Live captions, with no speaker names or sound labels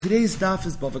Today's daf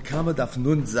is Bava Kama daf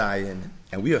Nun Zayin,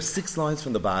 and we are 6 lines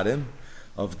from the bottom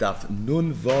of daf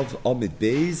Nun Vav Amid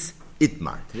Beis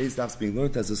Itmar. Today's daf is being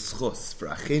learned as a schus for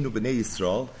Achenu B'nei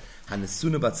Yisrael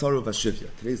Hanesuna Batzaru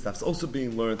Vashivya. Today's daf is also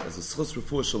being learned as a schus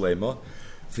Refuah Shalema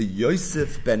for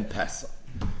Yosef ben Pesa.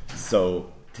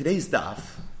 So today's daf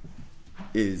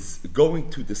is going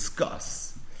to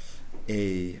discuss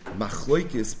a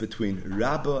machloikis between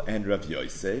Rabba and Rav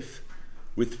Yosef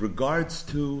with regards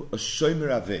to a Shomer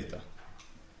Aveda.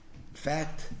 In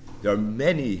fact, there are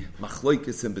many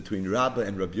machloikis in between Rabba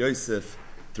and Rabbi Yosef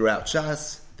throughout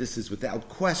Shas. This is without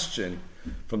question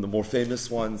from the more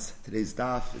famous ones. Today's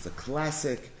daf is a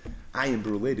classic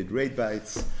ayin-related raid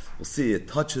bites. We'll see it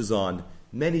touches on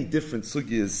many different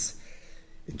sugyas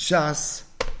in Shas.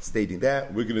 Stating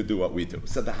that, we're going to do what we do.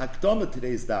 So the hakdama of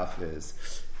today's daf is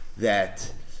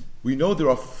that we know there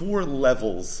are 4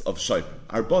 levels of shomer.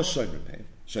 Arba shomer pain.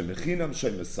 Shomer chinam,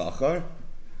 shomer sachar,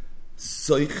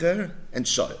 soicher, and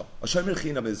shoyel. A shomer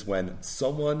chinam is when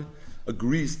someone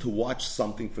agrees to watch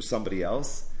something for somebody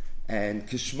else, and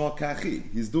kishma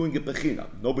kachi, he's doing it bechinam.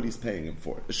 Nobody's paying him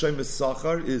for it. A shomer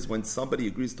sachar is when somebody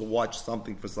agrees to watch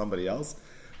something for somebody else,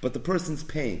 but the person's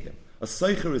paying him. A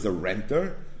soicher is a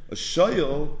renter. A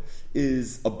shoyel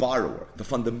is a borrower. The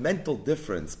fundamental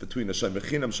difference between a shomer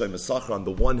chinam, shomer sachar on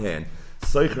the one hand,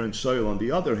 soicher and shoyel on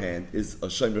the other hand, is a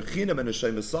shomer chinam and a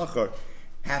shomer sachar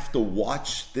have to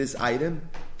watch this item.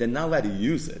 They're not allowed to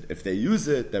use it. If they use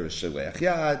it, they're a sheleach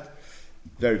yad.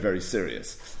 Very, very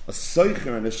serious. A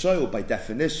soicher and a shoyel, by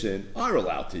definition, are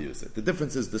allowed to use it. The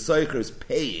difference is the soicher is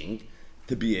paying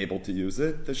to be able to use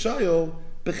it. The shoyel,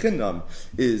 bechinam,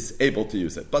 is able to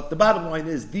use it. But the bottom line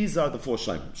is, these are the 4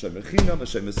 shomer. Shomer chinam, a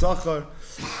shomer sachar,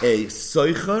 a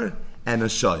soicher, and a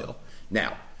shoyel.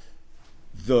 Now,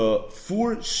 the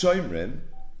 4 shomerim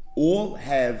all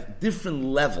have different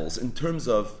levels in terms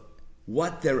of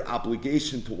what their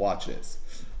obligation to watch is.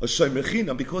 A shomer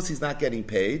chinam, because he's not getting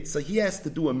paid, so he has to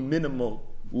do a minimal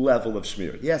level of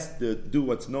shmir. He has to do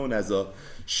what's known as a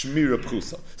shmira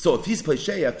pchusa. So if he's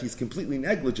pleisheya, if he's completely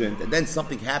negligent, and then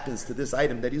something happens to this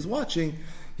item that he's watching,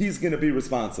 he's going to be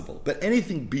responsible. But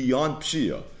anything beyond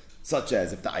pshia, such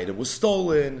as if the item was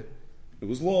stolen, it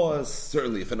was lost,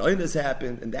 certainly if an oinus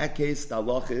happened, in that case, the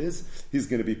halacha is, he's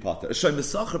going to be pater. A shomer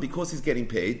sachar, because he's getting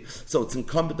paid, so it's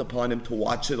incumbent upon him to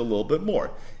watch it a little bit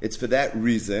more. It's for that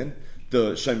reason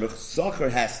the shomer sachar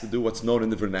has to do what's known in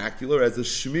the vernacular as a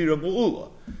shmira mu'ula.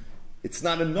 It's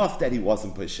not enough that he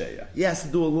wasn't pesheya. He has to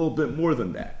do a little bit more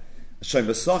than that. A shomer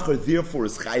sachar, therefore,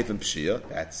 is chayiv in pshia,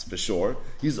 that's for sure.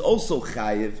 He's also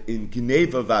chayiv in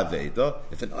gneva v'aveda.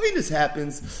 If an oinus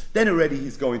happens, then already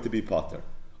he's going to be pater.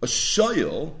 A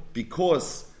shoyel,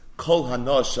 because kol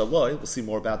hana shaloi, we'll see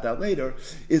more about that later,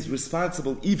 is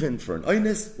responsible even for an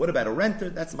oinus. What about a renter?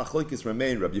 That's machlokes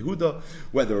Ramei and Rabbi Yehuda,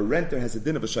 whether a renter has a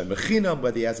din of a shomer chinam,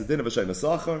 whether he has a din of a shomer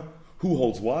sachar. Who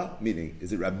holds what? Meaning,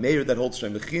 is it Rabbi Meir that holds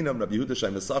shomer chinam, Rabbi Yehuda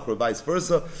shomer sachar, or vice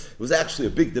versa? It was actually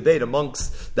a big debate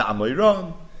amongst the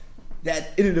Amoiram.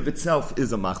 That in and of itself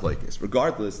is a machlokes.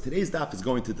 Regardless, today's daf is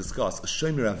going to discuss a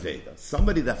shomer aveda,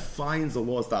 somebody that finds a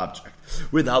lost object,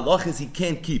 where the halach is he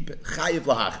can't keep it. Chayiv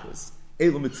lahachris.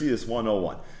 Elu Metzias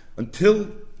 101.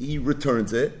 Until he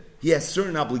returns it, he has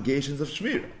certain obligations of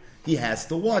shmira. He has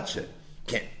to watch it.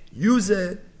 Can't use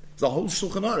it. There's a whole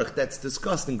Shulchan Aruch that's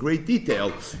discussed in great detail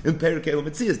in Perek Elu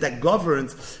Metzias that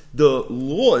governs the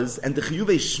laws and the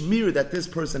chiyuvei shmir that this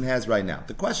person has right now.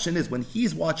 The question is, when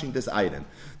he's watching this item,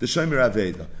 the shomer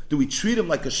aveda, do we treat him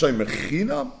like a shomer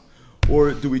chinam,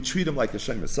 or do we treat him like a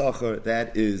shomer sachar?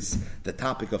 That is the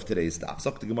topic of today's daf.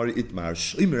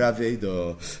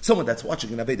 Someone that's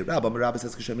watching an aveda, Rabbi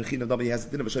says shomer chinam dami, he has a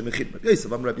din of a shomer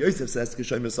chinam. Rabbi Yosef says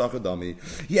shomer sachar dami,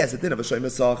 he has a din of a shomer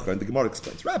sachar, and the Gemara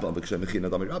explains Rabbi shomer chinam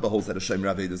dami. Rabbi holds that a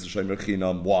shomer aveda is a shomer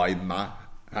chinam. Why ma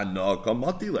hana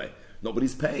kamatile?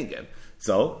 Nobody's paying him,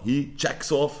 so he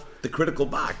checks off the critical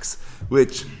box,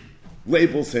 which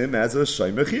labels him as a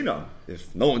shomer chinam.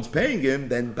 If no one's paying him,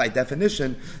 then by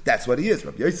definition, that's what he is.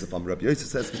 Rabbi Yosef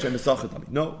says shomer sachar.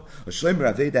 No, a shomer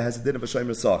aveda has a din of a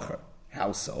shomer sachar.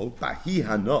 How so? Bahi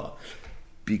hana,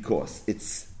 because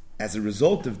it's as a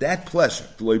result of that pleasure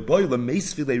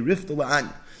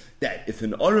that if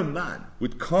an aram man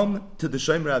would come to the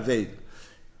shomer aveda,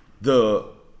 the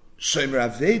shomer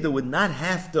aveda would not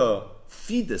have to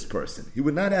feed this person. He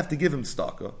would not have to give him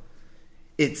staka.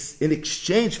 It's in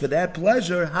exchange for that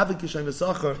pleasure, having a shomer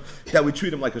sachar, that we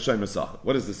treat him like a shomer sachar.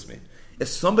 What does this mean? If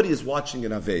somebody is watching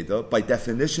an aveda, by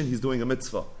definition, he's doing a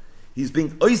mitzvah. he's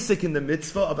being oisik in the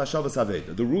mitzvah of Hashavas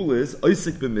Aveda. The rule is,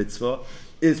 oisik b'mitzvah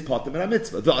is patim and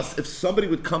mitzvah. Thus, if somebody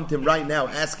would come to him right now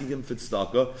asking him for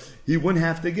tzedakah, he wouldn't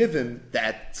have to give him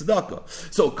that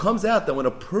tzedakah. So it comes out that when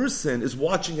a person is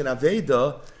watching an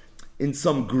Aveda, in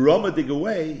some gromadiga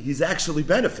way, he's actually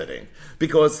benefiting,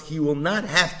 because he will not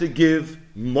have to give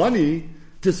money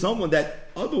to someone that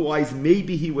otherwise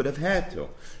maybe he would have had to.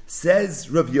 Says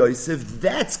Rav Yosef,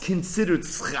 that's considered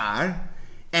schar,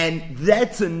 and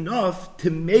that's enough to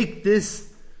make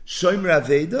this shomer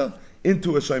Aveda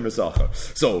into a shomer Zachar.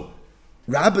 So,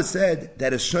 Rabbi said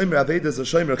that a shomer Aveda is a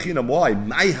shomer Chinam. Why?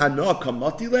 Mai hana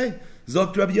kamatile?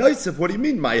 Zokt Rabbi Yosef, what do you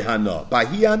mean, Mai hana?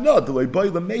 Bahi hana, d'loi boi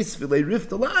l'meis v'lei rif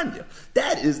d'la'anya.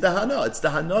 That is the hana. It's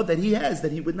the hana that he has,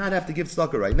 that he would not have to give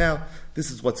tzedakah right now. This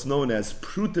is what's known as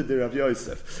pruta de Rabbi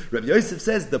Yosef. Rabbi Yosef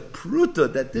says the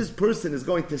pruta that this person is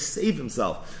going to save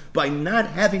himself by not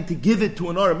having to give it to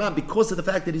an Araman because of the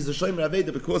fact that he's a shomer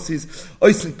Aveda, because he's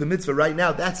oisik b'mitzvah right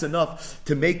now, that's enough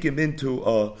to make him into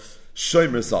a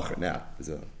shomer Zachar. Now, there's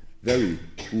a very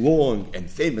long and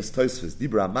famous Tosfos,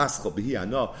 Dibra Maschal B'hi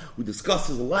Ana, who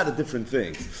discusses a lot of different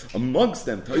things. Amongst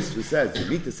them, Tosfos says, you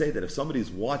need to say that if somebody is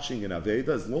watching an Aveda,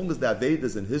 as long as the Aveda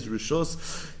is in his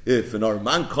Rishos, if an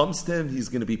Arman comes to him, he's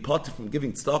going to be potter from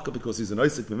giving tzedakah because he's an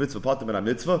Oisik B'mitzvah, potter ben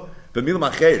mitzvah, b'milam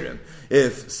acherim.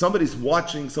 If somebody's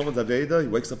watching someone's Aveda, he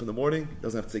wakes up in the morning, he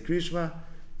doesn't have to say Krishma,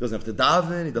 he doesn't have to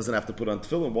daven, he doesn't have to put on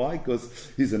tefillin. Why?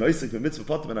 Because he's an Oisik B'mitzvah,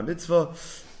 potter ben mitzvah.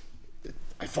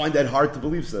 I find that hard to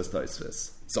believe, says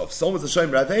Tosfos. So if someone's a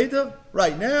shomer Aveda,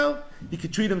 right now, he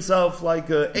could treat himself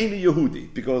like ain't a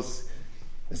Yehudi, because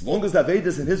as long as the Aveda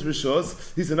is in his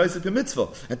rishos, he's an oisik mitzvah.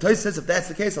 And Tosfos says, if that's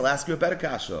the case, I'll ask you a better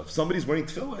kasha. If somebody's wearing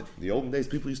tefillin, in the olden days,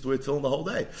 people used to wear tefillin the whole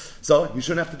day. So you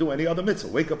shouldn't have to do any other mitzvah.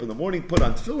 Wake up in the morning, put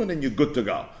on tefillin, and you're good to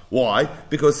go. Why?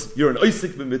 Because you're an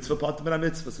oisik mitzvah, patim and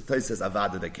mitzvah. So Tosfos says,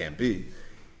 avada, that can't be.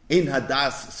 In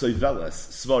hadas soivelas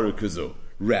svaru kuzu.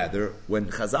 Rather, when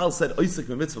Chazal said oisik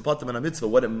mitzvah, patim and mitzvah,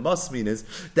 what it must mean is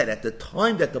that at the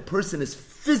time that the person is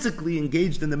physically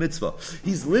engaged in the mitzvah,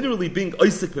 he's literally being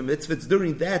oisik mitzvah. It's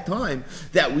during that time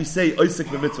that we say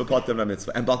oisik mitzvah, patim and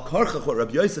mitzvah. And balkarchach, what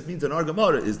Rabbi Yosef means in our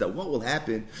Gemara is that what will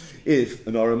happen if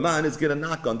an Araman is going to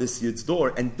knock on this Yid's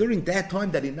door, and during that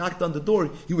time that he knocked on the door,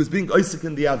 he was being oisik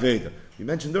in the Aveda. We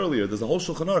mentioned earlier, there's a whole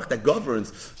Shulchan Aruch that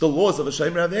governs the laws of a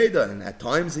shomer Aveda, and at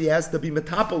times he has to be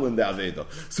metapel in the Aveda.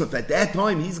 So if at that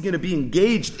time he's going to be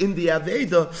engaged in the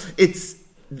Aveda, it's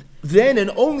then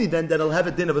and only then that he'll have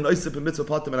a din of an oisik b'mitzvah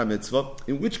patim and mitzvah.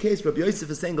 In which case, Rabbi Yosef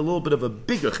is saying a little bit of a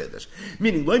bigger chiddush.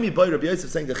 Meaning, loimi by Rabbi Yosef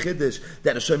saying a chiddush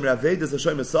that a shomer Aveda is a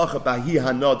shomer Zachar b'hi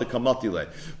hana de kamatile.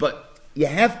 But you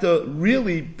have to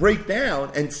really break down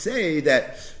and say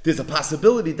that there's a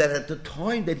possibility that at the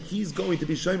time that he's going to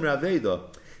be shomer Aveda,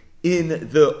 in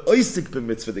the oisik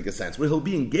b'mitzvah sense, where he'll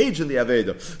be engaged in the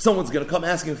Aveda, someone's going to come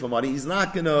asking for money, he's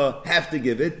not going to have to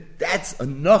give it. That's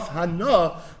enough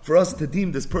hana for us to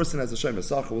deem this person as a shomer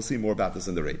Zachar. We'll see more about this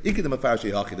in the rate.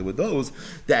 There were those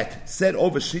that said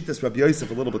over Shittas Rabbi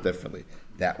Yosef a little bit differently.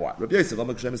 That what? Rabbi Yosef,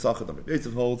 Rabbi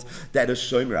Yosef holds that a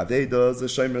shomer Aveda is a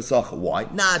shomer Zachar. Why?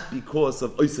 Not because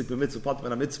of oisik b'mitzvah,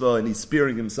 patim and mitzvah, and he's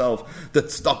sparing himself the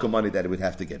tzedakah money that he would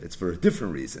have to give. It's for a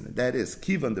different reason, and that is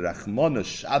kivan derachmana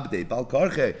shabdei bal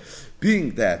karche,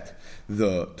 being that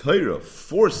the Torah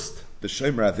forced the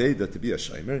shomer Aveda to be a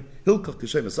shomer, hilkach to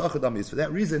shomer Zachar dami, is for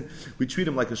that reason we treat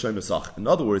him like a shomer Zachar. In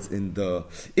other words, in the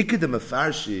Ikkedim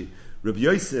Mefarshi, Rabbi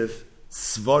Yosef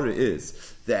svara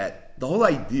is that the whole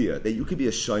idea that you could be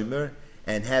a shomer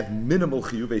and have minimal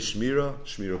chiyuvei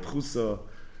shmira pchusa,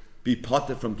 be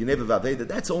potter from Geneva Aveda,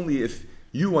 that's only if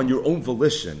you on your own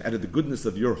volition, out of the goodness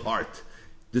of your heart,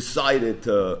 decided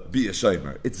to be a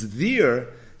shomer. It's there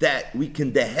that we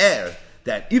can deher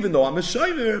that even though I'm a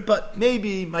shomer, but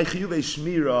maybe my chiyuvei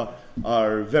shmira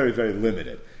are very, very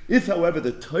limited. If, however,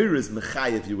 the Torah is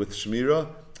mechayev you with shmira,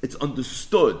 it's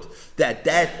understood that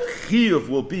chiyuv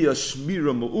will be a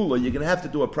shmira ma'ula. You're going to have to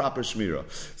do a proper shmira.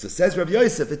 So says Rav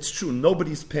Yosef, it's true,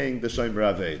 nobody's paying the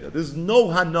shomer Aveda. There's no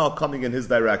hana coming in his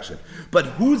direction. But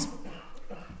who's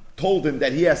told him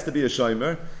that he has to be a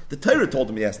shomer? The Torah told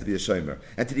him he has to be a shomer.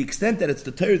 And to the extent that it's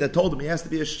the Torah that told him he has to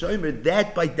be a shomer,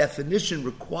 that by definition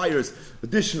requires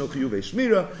additional chiyuvei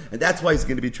shmira, and that's why he's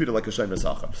going to be treated like a shomer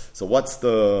Zachar. So what's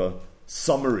the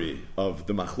summary of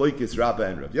the Machlokes Rabbah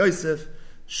and Rav Yosef?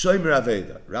 Shomer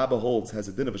Aveda. Rabbah holds has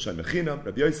a din of a shomer chinam.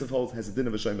 Rabbi Yosef holds has a din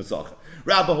of a shomer Zachar.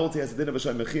 Rabbah holds he has a din of a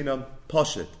shomer chinam.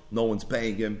 Pashit, no one's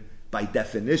paying him. By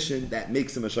definition, that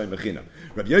makes him a shomer chinam.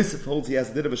 Rabbi Yosef holds he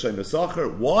has a din of a shomer Zachar.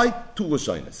 Why? Two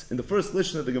lashonos. In the first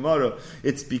lishon of the Gemara,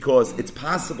 it's because it's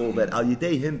possible that al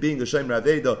yidei him being a shomer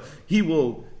Aveda, he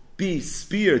will be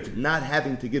spared not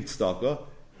having to give tzedakah.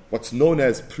 what's known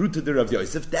as Pruta de Rav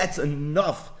Yosef, that's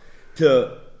enough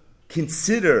to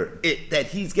consider it that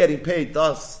he's getting paid,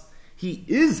 thus he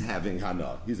is having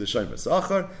hana. He's a shomer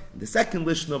sachar. The second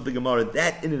lishon of the Gemara,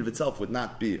 that in and of itself would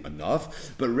not be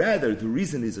enough, but rather the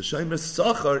reason he's a shomer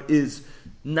sachar is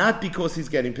not because he's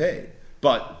getting paid,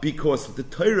 but because the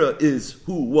Torah is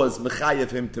who was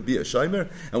mechayev him to be a shomer,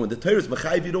 and when the Torah is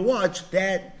mechayev you to watch,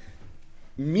 that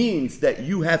means that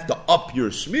you have to up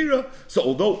your shmira. So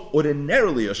although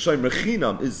ordinarily a shomer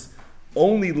chinam is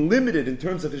only limited in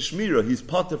terms of his shmira, he's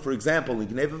potter, for example, in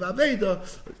Gneva Vaveda,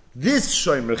 this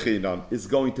shomer chinam is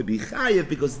going to be chayev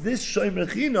because this shomer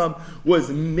chinam was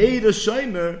made a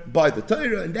shomer by the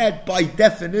Torah, and that by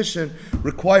definition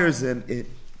requires him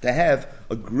to have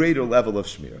a greater level of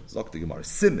shmira. Zok the Gemara,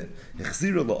 Simen,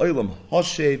 Echzira la'olam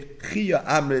hoshev chia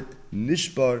amrit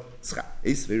nishbar tzcha.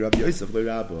 Esvei Rabbi Yosef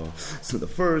le'Rabba. So the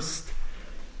first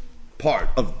part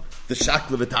of the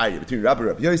shakla v'tayya between Rabbi and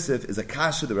Rabbi Yosef is a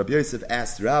kasha that Rabbi Yosef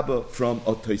asked Rabbi from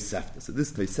a Tosefta. So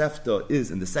this Tosefta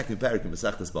is in the second parak in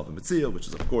Masechtas Bava Kama, which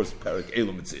is of course parak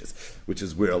Elo Metzias, which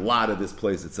is where a lot of this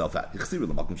plays itself out.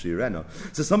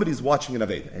 So somebody's watching an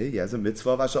Aveda. Hey, he has a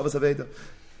mitzvah of Hashavas Aveda.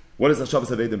 What does Hashavas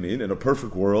Aveda mean? In a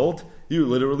perfect world, you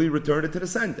literally return it to the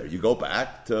sender. You go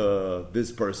back to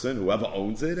this person, whoever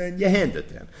owns it, and you hand it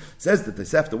to him. Says the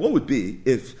Tosefta, what would be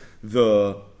if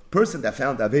the person that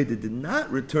found Aveda did not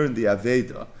return the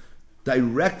Aveda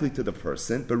directly to the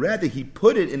person, but rather he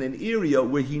put it in an area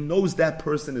where he knows that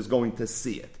person is going to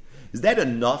see it? Is that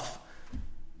enough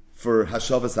for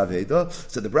Hashavas Aveda?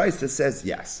 So the Brisa says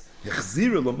yes. He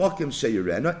doesn't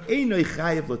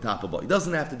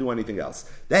have to do anything else.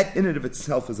 That in and of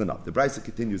itself is enough. The Brisa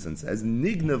continues and says, if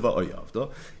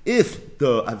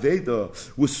the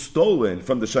Aveda was stolen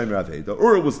from the Shomer Aveda,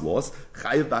 or it was lost,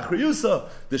 Chayev B'Achriyusa,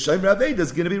 the Shomer Aveda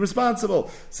is going to be responsible.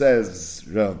 Says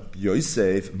Rabbi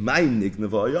Yosef, my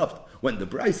Nignava Oyavda. When the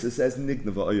Brisa says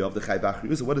Nignava Oyav the Chayev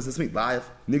B'Achriyusa, what does this mean? Live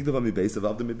Nignava Mibesav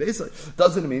of the Mibesa.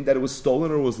 Doesn't mean that it was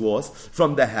stolen or was lost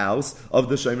from the house of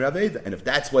the Shomer Aveda. And if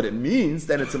that's what it means,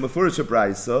 then it's a Mefurish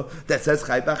Brisa that says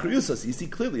Chayev B'Achriyusa. So you see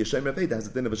clearly a Shomer Aveda has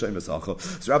a din of a Shomer Sachar.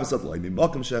 So Rabbi said,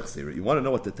 you want to know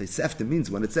what the Tosefta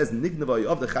means when it says Nignava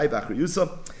Oyav the Chayev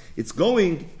B'Achriyusa? It's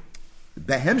going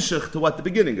behemshich to what the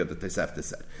beginning of the Tosefta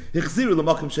said.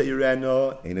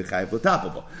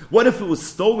 What if it was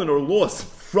stolen or lost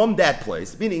from that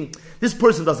place? Meaning, this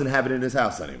person doesn't have it in his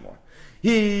house anymore.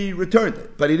 He returned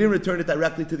it, but he didn't return it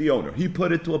directly to the owner. He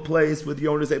put it to a place where the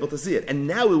owner is able to see it. And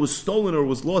now it was stolen or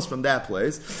was lost from that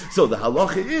place. So the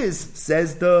halacha is,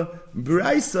 says the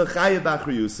Braisa, Chayev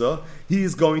B'Achriyusa, he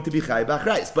is going to be Chayev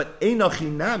B'Achriyus. But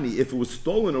Einachinami, if it was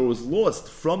stolen or was lost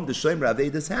from the Shomer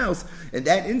Aveda's house, in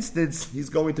that instance, he's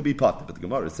going to be potter. But the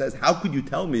Gemara says, how could you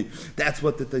tell me that's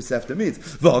what the Tosefta means?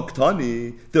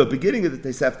 V'Aktani, the beginning of the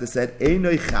Tosefta said,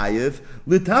 Einoi Chayev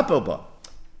L'Tapel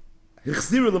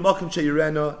If you're going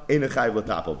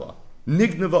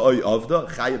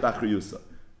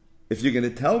to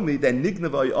tell me that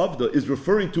Nignava Avda is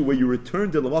referring to where you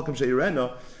returned to L'Makom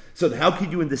She'irena, so how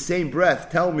could you in the same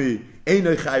breath tell me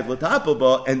Einoi Chayev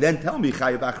L'Tapel and then tell me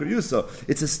Chayev B'Achriyusa?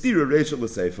 It's a stira reisha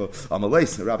l'seifa. Amalei,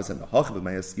 the Rabbi said, "Ha'chav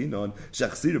b'mayaskinon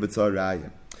shechsira b'tzarayim."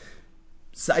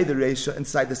 Side the Reisha and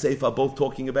side the Seifa are both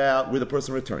talking about where the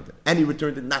person returned it. And he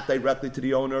returned it not directly to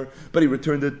the owner, but he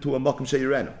returned it to a Makom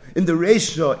She'irena. In the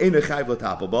Reisha, Einoi Chayev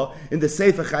L'Tapel, in the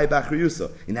Seifa, Chayev B'Achriyusa.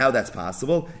 And how that's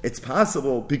possible? It's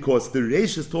possible because the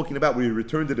Reisha is talking about where he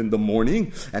returned it in the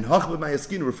morning, and Hachbet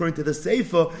Mayaskin, referring to the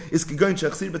Seifa, is Kigoyin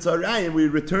Shachsir B'Tzarayim, where he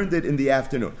returned it in the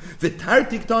afternoon.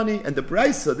 V'Tartik Tani and the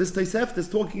Brisa, this Tosefta is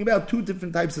talking about two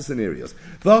different types of scenarios.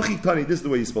 V'Achik Tani, this is the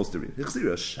way you're supposed to read.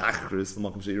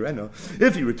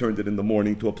 If he returned it in the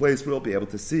morning to a place where he'll be able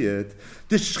to see it,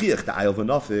 now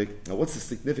what's the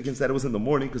significance that it was in the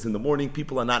morning? Because in the morning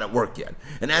people are not at work yet,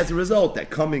 and as a result they're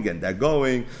coming and they're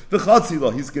going. He's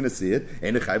going to see it,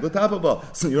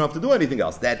 so you don't have to do anything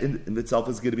else. That in itself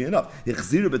is going to be enough.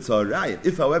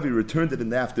 If however he returned it in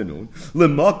the afternoon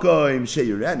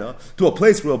to a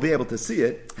place where he'll be able to see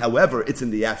it, however it's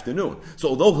in the afternoon, so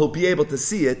although he'll be able to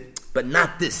see it, but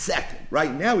not this second.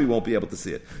 Right now he won't be able to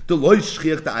see it.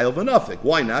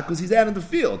 Why not? Because he's out in the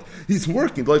field. He's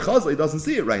working. He doesn't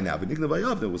see it right now. But it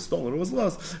was stolen or was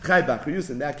lost.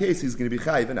 In that case, he's going to be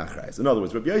chayiv and achrayis. In other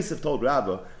words, Rabbi Yosef told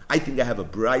Rabbi, I think I have a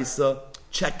brisa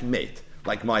checkmate,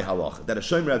 like my halacha, that a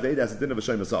shomer aveda has a din of a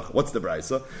shomer sacha. What's the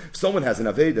brisa? If someone has an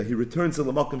aveda, he returns to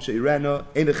l'makom she'irena,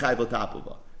 ein chayiv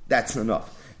l'tapel. That's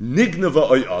enough. Nignava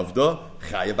oy avda,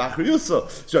 chayiv achriyusa.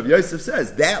 So Rabbi Yosef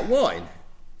says, that line,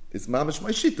 It's mamash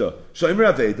my shita.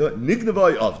 Shomer Aveda,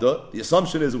 Nignavai Avda. The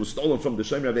assumption is it was stolen from the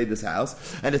Shomer Aveda's house,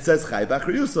 and it says Chai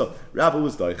Bachriusa. Rabbi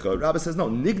was Daicha. Rabbi says no.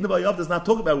 Nignavai Avda does not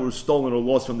talk about it was stolen or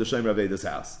lost from the Shomer Aveda's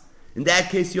house. In that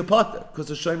case, you're potter, because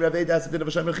the Shomer Aveda has a bit of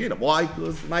a Shomer Chinam. Why?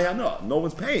 Because Mayana, no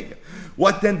one's paying it.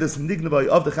 What then does Nignavai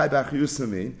Avda Chai Bachriusa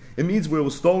mean? It means where it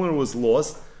was stolen or was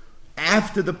lost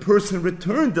after the person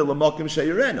returned the Lamakim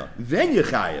Sheyirena. Then you're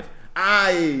Chayiv.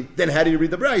 Then how do you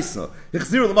read the Brisa?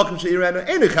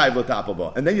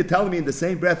 And then you're telling me in the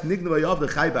same breath, the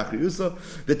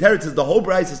teretz is the whole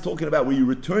Brisa is talking about where you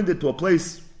returned it to a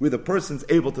place where the person's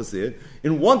able to see it.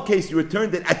 In one case, you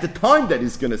returned it at the time that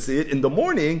he's going to see it, in the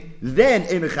morning, then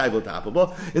in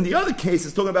the other case,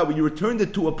 it's talking about when you returned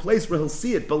it to a place where he'll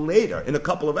see it, but later, in a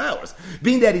couple of hours.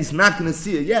 Being that he's not going to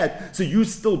see it yet, so you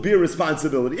still bear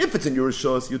responsibility. If it's in your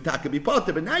rishos, you taka be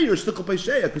potter, but now you're a shtukal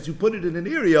peisheya, because you put it in an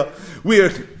area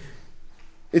where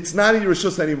it's not in your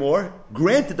rishos anymore.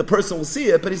 Granted, the person will see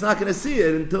it, but he's not going to see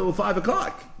it until 5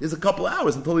 o'clock. There's a couple of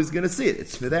hours until he's going to see it.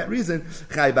 It's for that reason.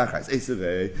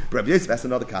 Rabbi Yosef has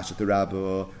another kasha to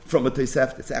Rabbi from a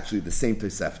Tosefta. It's actually the same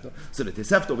Tosefta. So the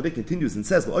Tosefta over there continues and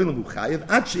says, A Shomer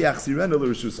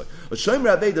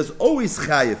Aveda is always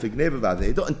chayiv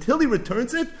Aveda until he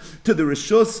returns it to the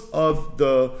rishus of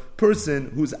the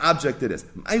person whose object it is.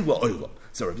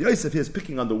 So Rabbi Yosef here is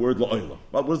picking on the word la'olam.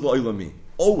 What does la'olam mean?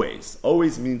 Always.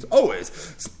 Always means always.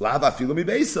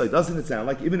 Doesn't it sound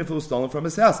like even if it was stolen from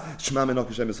his house?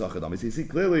 You see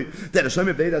clearly that a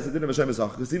Shomer Aveda has a din of a Shomer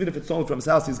Zachar, because even if it's stolen from his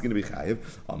house, he's going to be chayiv.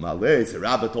 So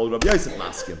Rabbi told Rabbi Yosef,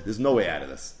 maskim. There's no way out of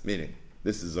this. Meaning,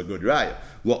 this is a good raya.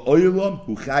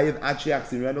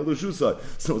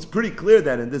 So it's pretty clear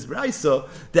that in this brayso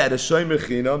that a shomer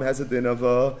chinam has a din of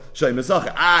a shomer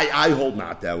zachar. I hold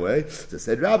not that way. So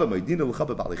said Rabbi, I'm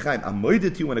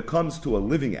moided to you when it comes to a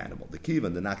living animal. The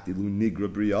kivan the naktilu nigra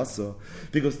briyasa,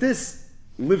 because this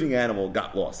living animal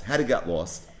got lost. How did it get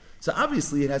lost? So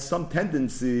obviously it has some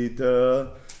tendency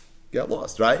to get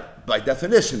lost, right? By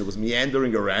definition, it was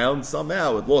meandering around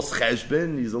somehow. It lost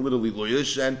cheshbon. He's a little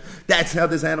iluyish, and that's how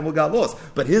this animal got lost.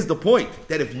 But here's the point: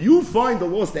 that if you find a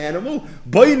lost animal,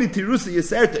 now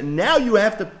you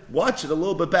have to watch it a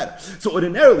little bit better. So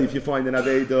ordinarily, if you find an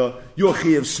aveda, your chi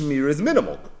of shmir is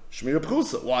minimal. Shmir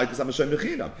Pchusa. Why? Because I'm a Shomer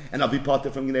Chinam, and I'll be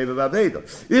parted from Gneva Vaveda.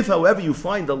 If, however, you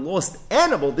find a lost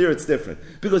animal, there it's different.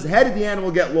 Because how did the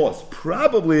animal get lost?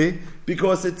 Probably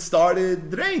because it started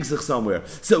draining sich somewhere.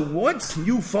 So once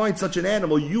you find such an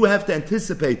animal, you have to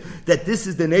anticipate that this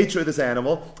is the nature of this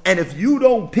animal, and if you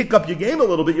don't pick up your game a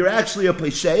little bit, you're actually a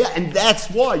Pesheya, and that's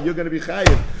why you're going to be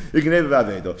Chayiv.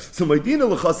 So Medina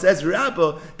L'cha says,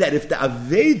 Rabba, that if the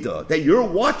Aveda that you're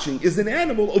watching is an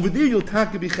animal, over there you'll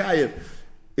take be Chayiv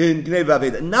in Gnei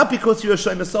Vaveda, not because you're a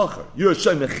Shomer Zachar, you're a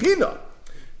Shomer Chinam,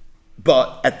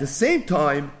 but at the same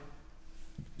time,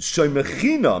 Shomer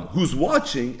Chinam, who's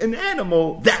watching an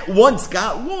animal that once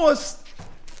got lost,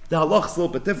 the halach is a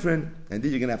little bit different, and then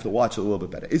you're going to have to watch it a little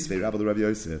bit better. Isvei Rabbi the Rabbi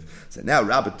Yosef. So now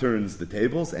Rabbi turns the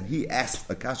tables, and he asks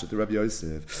a kasha to Rabbi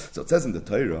Yosef. So it says in the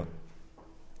Torah,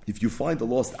 if you find a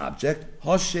lost object,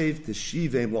 hashev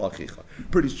teshivem la'achicha.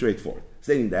 Pretty straightforward.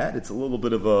 Stating that, it's a little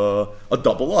bit of a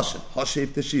double lashon. Hashev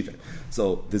teshivem.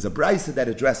 So there's a brisa that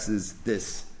addresses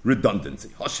this redundancy.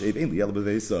 Hashev ain't li'el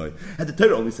b'veisai. And the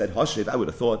Torah only said hashev. I would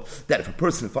have thought that if a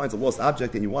person finds a lost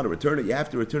object and you want to return it, you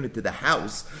have to return it to the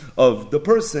house of the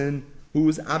person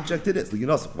whose object it is. How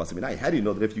do you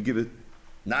know that if you give it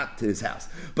not to his house,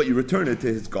 but you return it to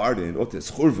his garden or to his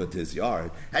churva, to his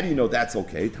yard? How do you know that's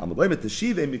okay? It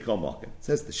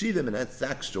says teshivim, and that's the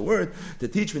extra word to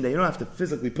teach me that you don't have to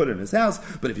physically put it in his house,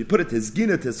 but if you put it to his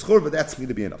gina, to his churva, that's going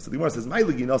to be enough. So the Gemara says,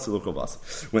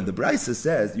 when the Brisa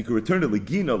says you can return to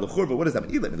legina, lechurva, what does that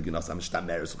mean?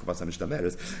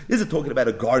 Is it talking about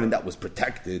a garden that was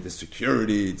protected, the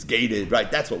security, it's gated,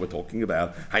 right? That's what we're talking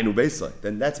about. Hainu beisai.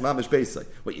 Then that's mamish beisai.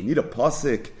 What, you need a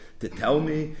pasuk to tell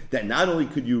me that not only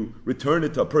could you return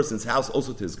it to a person's house,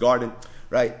 also to his garden,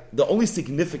 right? The only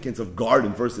significance of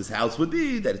garden versus house would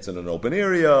be that it's in an open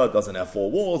area, it doesn't have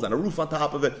four walls and a roof on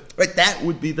top of it, right? That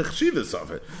would be the chshivas of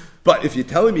it. But if you're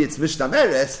telling me it's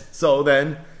mishtameres, so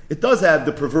then it does have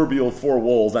the proverbial four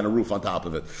walls and a roof on top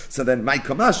of it. So then, my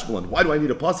kamashmalan, why do I need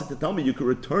a pasuk to tell me you could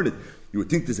return it? You would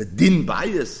think there's a din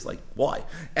bias. Like, why?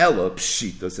 Ella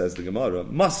pshita, says the Gemara,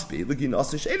 must be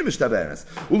l'ginasa she'ena mishtaveres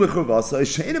u'lechurvasa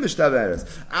she'ena mishtaveres.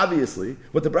 Obviously,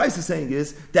 what the Bryce is saying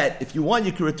is that if you want,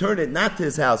 you can return it not to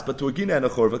his house, but to a gina and a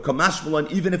churva, kamashmalan,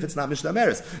 even if it's not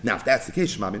mishtaveres. Now, if that's the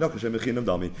case, shmami no kashem mechinam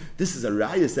dami. This is a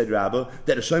raya, said Rabba,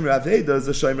 that a shomer aveda is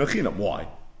a shomer chinam. Why?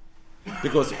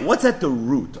 Because what's at the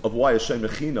root of why a Shomer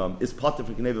Chinam is Pater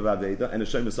for Gneva Vaveda and a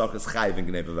Shomer Sachar is Chayiv in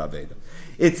Gneva Vaveda?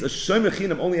 It's a Shomer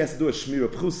Chinam only has to do a Shmira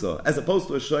Pchusa, as opposed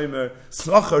to a Shomer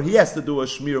Sachar, he has to do a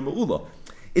Shmira Ma'ula.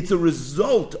 It's a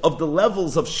result of the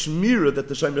levels of Shmira that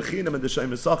the Shomer Chinam and the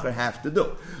Shomer Sachar have to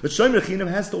do. The Shomer Chinam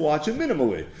has to watch it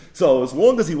minimally. So as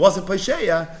long as he wasn't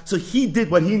Paisheya, so he did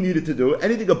what he needed to do.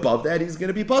 Anything above that, he's going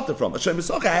to be Pater from. A Shomer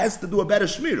Sachar has to do a better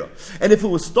Shmira. And if it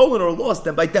was stolen or lost,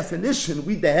 then by definition,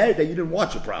 we dehead that you didn't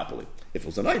watch it properly. If it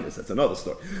was a nightness, that's another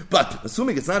story. But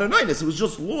assuming it's not a nightness, it was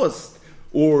just lost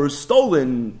or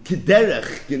stolen,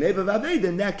 Kederech, Geneva Vaveda,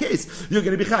 in that case, you're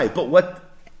going to be Chayiv. But what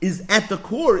is at the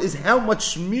core is how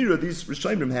much shmira these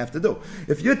Rishayimim have to do.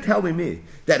 If you're telling me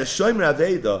that a Shomer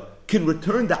Aveda can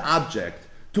return the object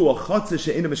to a Chotze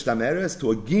She'ena Mishtameres, to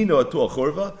a Gina or to a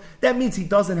Chorva, that means he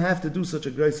doesn't have to do such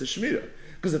a great shmira.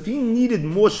 Because if he needed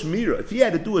more shmira, if he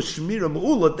had to do a shmira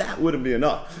ma'ula, that wouldn't be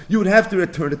enough. You would have to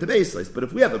return it to baseless. But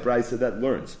if we have a brisa that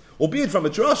learns, albeit from a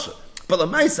drasha, but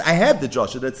l'maisa, I have the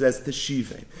drasha that says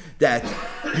teshivim, that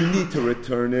you need to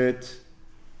return it,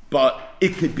 but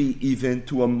it could be even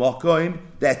to a makoim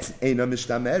that eina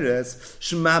mishtameres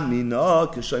shma mina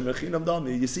k'shomer chinam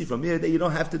dami. You see from here that you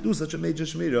don't have to do such a major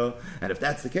shmira, and if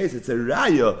that's the case, it's a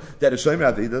raya that a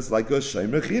shomer avida is like a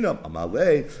shomer chinam.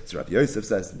 Amalei, so Rabbi Yosef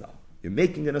says no. You're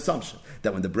making an assumption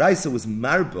that when the brisa was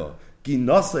marba,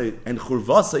 ginasei and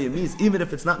churvasei, it means even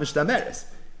if it's not mishtameres,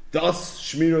 thus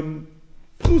shmiram.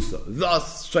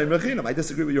 Thus, I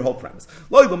disagree with your whole premise.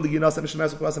 When the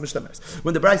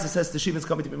Brisa says Teshivim is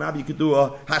coming to be married, you could do a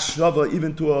hashava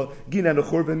even to a gina and a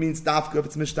churva means dafka if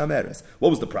it's mishtameres. What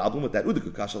was the problem with that?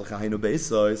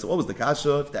 So what was the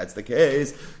kasha? If that's the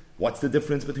case, what's the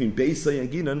difference between beisai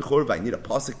and gina and churva? I need a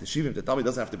pasuk Teshivim to tell me it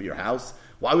doesn't have to be your house.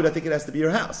 Why would I think it has to be your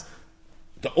house?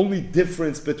 The only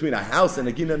difference between a house and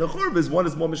a gina and a churva is one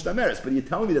is more mishtameres. But you're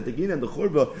telling me that the gina and the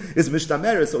churva is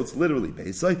mishtameres, so it's literally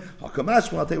beisai.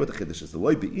 Hakamash, I'll tell you what the chiddush is. The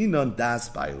loy be'inan das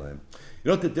bailim. You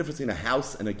know what the difference between a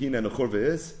house and a gina and a churva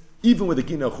is? Even when the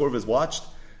gina and a churva is watched,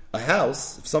 a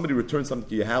house, if somebody returns something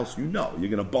to your house, you know you're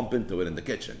going to bump into it in the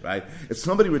kitchen, right? If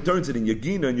somebody returns it in your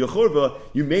gina and your churva,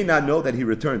 you may not know that he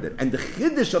returned it. And the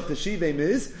chiddush of teshivim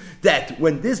is that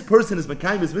when this person is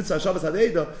mekayim his mitzvah Shabbos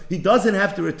Hadeidah, he doesn't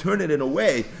have to return it in a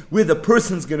way where the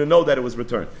person's going to know that it was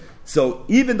returned. So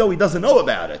even though he doesn't know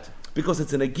about it, because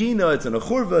it's an agina, it's an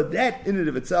achurva, that in and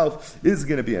of itself is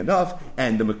going to be enough.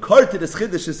 And the makar to this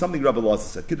chiddush is something Rabbi Lazar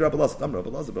said. Kid Rabbi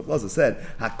Lazar said,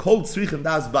 "Hakol tzrichem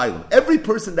das bailim." Every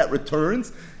person that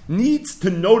returns needs to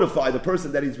notify the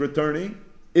person that he's returning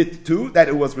it to that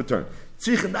it was returned.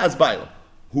 Tzrichem das bailim.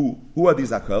 Who are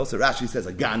these hakol? So Rashi says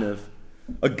a ganav,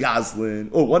 a gazlin,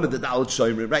 or one of the dalit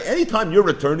shoymrim. Right? Anytime you're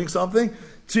returning something,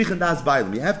 you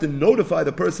have to notify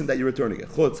the person that you're returning it.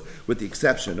 Chutz, with the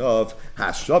exception of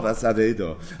Hashavas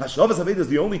Aveda. Hashavas Aveda is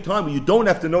the only time where you don't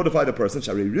have to notify the person.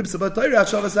 And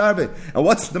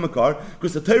what's the makar?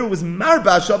 Because the Torah was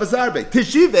marba Hashavas Arbe.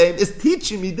 Teshivim is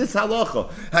teaching me this halacha.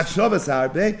 Hashavas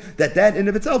Arbe, that in and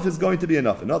of itself is going to be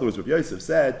enough. In other words, Rabbi Yosef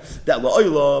said that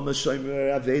la'olam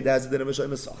Hashomer Aveda has a din of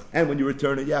Hashomer Sach. And when you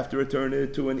return it, you have to return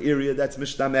it to an area that's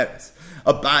mishtameres.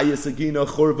 A bias, a gina, a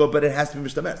churva, but it has to be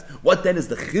mishtameres. What then is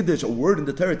the chiddush, a word in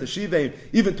the Torah, teshivim,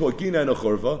 even to a gina and a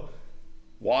churva?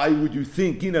 Why would you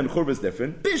think gina and churva is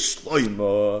different?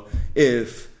 Bishloima,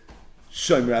 if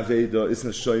shomer aveda is a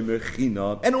shomer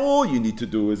chinam, and all you need to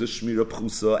do is a shmira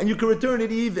pchusa, and you can return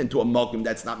it even to a malkum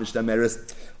that's not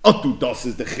mishtameres. Atu das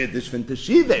is the chiddush from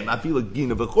teshivim. I feel a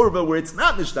gina v'churva where it's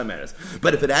not mishtameres.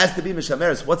 But if it has to be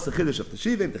mishtameres, what's the chiddush of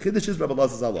teshivim? The chiddush is Rabbi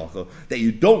Lazar's halacha that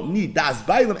you don't need das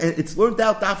bailam, and it's learned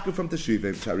out dafka from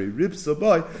teshivim. Shari rib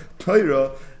sabai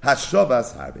Torah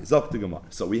hashavas harbe zok the Gemara.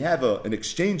 So we have an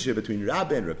exchange here between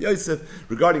Rabbi and Rabbi Yosef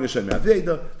regarding a shomer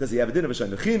aveda. Does he have a din of a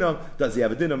shomer chinam? Does he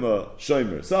have a din of a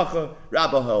shomer sacher?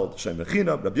 Rabbi held shomer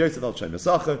chinam. Rabbi Yosef held shomer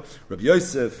sacher. Rabbi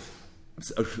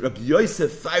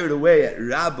Yosef fired away at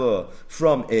Rabbah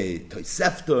from a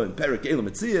Tosefta and Perek Elam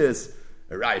Metzias,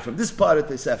 a raya from this part of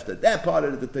Tosefta, that part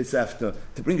of the Tosefta,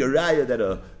 to bring a raya that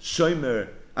a shomer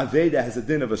aveda has a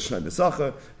din of a shomer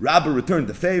sacher. Rabbah returned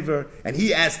the favor, and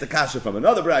he asked the kasha from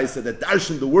another brayso that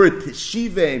darshan the word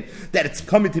teshivim, that it's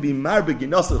coming to be marbe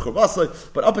ginasa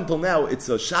chavasa, but up until now it's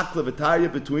a shakla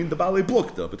v'tarya between the Balei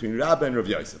Plukta, between Rabbah and Rav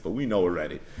Yosef. But we know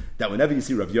already that whenever you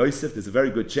see Rav Yosef, there's a very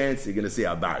good chance you're going to see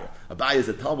Abaya. Abaya is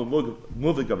a Talmud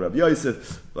Muvik of Rav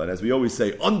Yosef, but as we always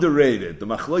say, underrated. The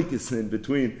machlokes in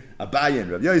between Abaya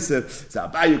and Rav Yosef. So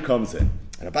Abaya comes in,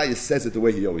 and Abaya says it the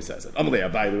way he always says it. Amalei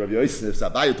Abaya the Rav Yosef. So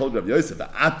Abaya told Rav Yosef,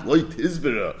 "At loy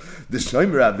tizbera the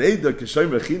shomer aveda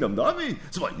k'shomer chinam nami."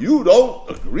 So what, you don't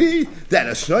agree that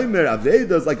a shomer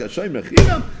aveda is like a shomer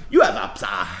chinam? You have a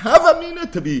psahava mina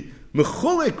to be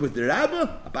mechulik with the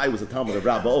Rabba. Abai was a Talmud of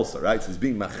Rabba also, right? So he's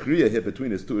being machriya here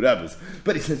between his two Rabbis.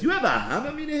 But he says, you have a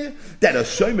Hamamina here? That a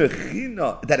Shomer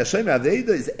China, that a Shomer Aveda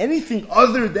is anything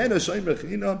other than a Shomer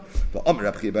China? But Amar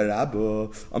Rabbi Bar Rabba,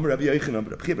 Amar Rabbi Yochanan,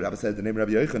 Rabbi Bar Rabba says the name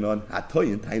Rabbi Yochanan,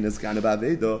 Hatoyin Tainas Ganav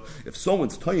Aveda. If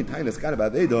someone's Toyin Tainas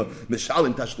Ganav Aveda,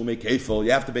 Mishalim Tashlumei Kefil,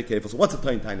 you have to pay Kefil. So what's a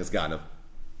Toyin Tainas Ganav?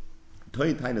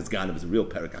 Toyin Tainas Ganav is a real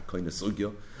parak HaKoyin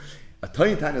Sugyo. A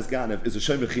Toyin Tainas Ganav is a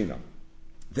Shomer China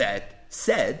that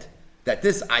said that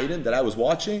this item that I was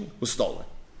watching was stolen.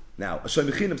 Now, a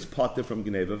Shomer Chinam is potter from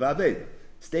Gneva Vaveda,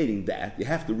 stating that you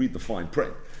have to read the fine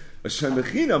print. A Shomer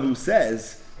Chinam who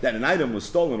says that an item was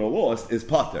stolen or lost is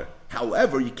potter.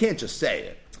 However, you can't just say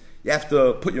it. You have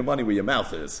to put your money where your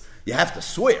mouth is. You have to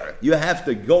swear. You have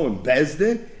to go in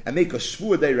Bezdin and make a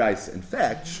Shvuah Deiraisa. In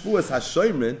fact, Shvuas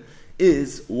HaShomer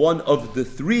is one of the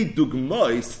three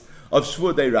dugmois of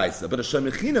Shvuah Deiraisa. But a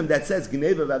Shomer Chinam that says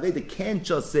Gneva Vaveda can't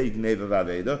just say Gneva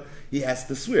Vaveda, he has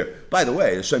to swear. By the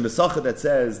way, a Shomer Sacha that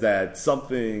says that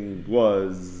something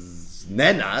was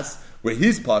Nenas, where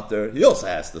he's potter, he also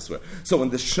has to swear. So when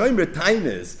the Shomer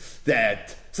Tainas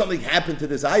that something happened to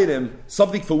this item,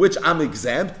 something for which I'm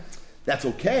exempt, that's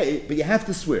okay, but you have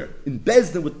to swear. In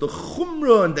Bezdin with the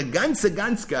Chumrah and the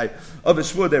ganze guy of a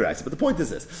Shvuah Deiraisa. But the point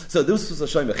is this. So this was a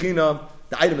Shomer Chinam,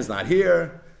 the item is not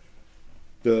here.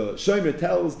 The Shomer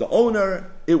tells the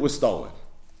owner it was stolen.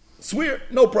 Swear,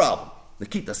 no problem.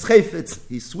 Nikitas Chayfetz,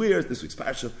 he swears, this week's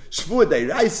parsha, Shvuah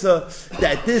Deiraisa,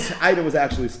 that this item was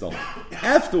actually stolen.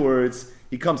 Afterwards,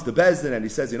 he comes to Bezdin and he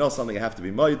says, you know something, I have to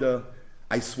be Moida,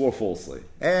 I swore falsely.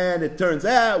 And it turns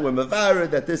out, when Mavara,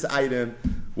 that this item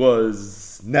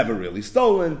was never really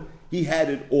stolen, he had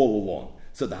it all along.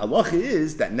 So the halacha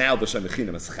is that now the Shomer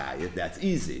Chinam is chayiv, that's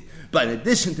easy. But in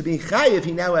addition to being chayiv,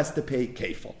 he now has to pay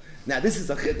kefil. Now this is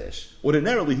a chiddush.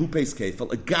 Ordinarily, who pays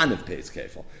kefil? A ganav pays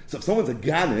kefil. So if someone's a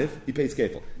ganav, he pays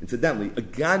kefil. Incidentally, a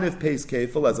ganav pays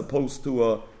kefil as opposed to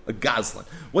a gazlan.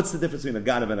 What's the difference between a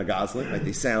ganav and a gazlan? Like,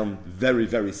 they sound very,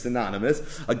 very synonymous.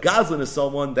 A gazlan is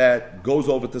someone that goes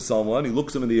over to someone, he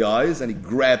looks him in the eyes, and he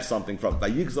grabs something from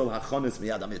him. He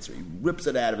rips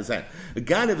it out of his hand. A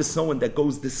ganav is someone that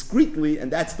goes discreetly,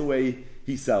 and that's the way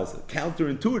he sells it.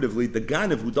 Counterintuitively, the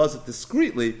ganav who does it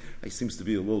discreetly, he seems to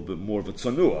be a little bit more of a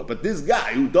tzanua. But this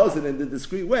guy who does it in the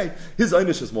discreet way, his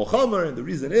einish is more chomer, and the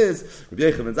reason is, Rabbi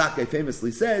Yochanan ben Zakkai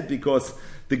famously said, because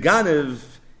the ganav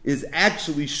is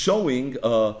actually showing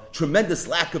a tremendous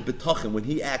lack of bitachon when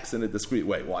he acts in a discreet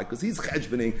way. Why? Because he's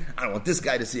cheshboning, I don't want this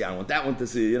guy to see, I don't want that one to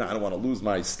see, I don't want to lose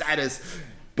my status.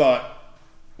 But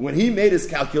when he made his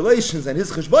calculations and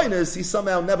his cheshbonis, he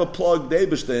somehow never plugged the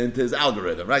Eibishter into his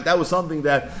algorithm, right? That was something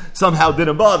that somehow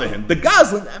didn't bother him. The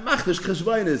Gazlan, machdish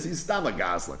cheshbonis, he's stam a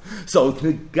Gazlan. So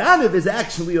the Ganav is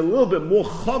actually a little bit more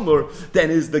chomer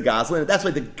than is the Gazlan, and that's why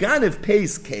the Ganav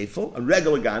pays kefil, a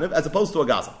regular Ganav, as opposed to a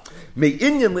Gazlan. Me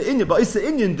inyan le but it's the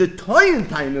inyan, the Toyin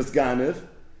Tainas Ganav,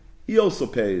 he also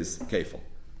pays kefil.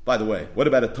 By the way, what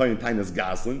about a Toyin Tainas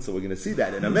Gazlan? So we're going to see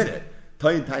that in a minute.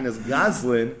 Toyin Tainas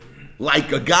Gazlan,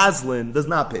 like a Gazlan, does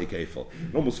not pay kefil.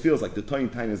 It almost feels like the Toyin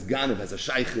Tainas Ganav has a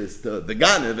shaykhis to the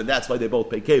Ganav, and that's why they both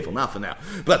pay kefil, not for now.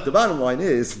 But the bottom line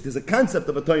is, there's a concept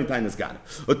of a Toyin Tainas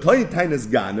Ganav. A Toyin Tainas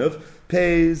Ganav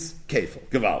pays kefil.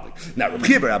 Gewaldig. Now,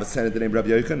 Rabbi Bar said the name Rabbi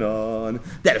Yochanan,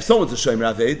 that if someone's a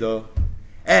Shomer Aveda,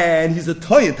 and he's a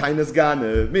Toyin Tainas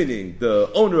Ganav, meaning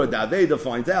the owner of the Aveda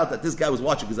finds out that this guy was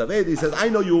watching his Aveda, he says, I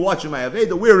know you were watching my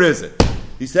Aveda, where is it?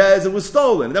 He says it was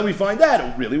stolen, and then we find out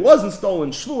it really wasn't stolen.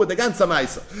 Shvu the ganze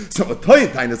Maisa. So a Toyin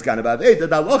Tainas Ganav Aveda, the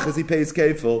halachas he pays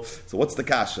kefil. So what's the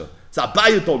kasha? So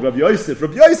Abaye told Rav Yosef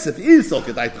is so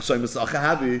kedai Shomer Sacha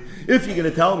Havi. If you're going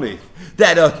to tell me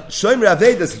that a Shomer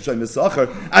Aveda is a Shomer Sacha,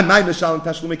 and my Mishalim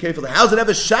Tashlumi Kefil, how's it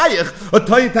ever Shaykh a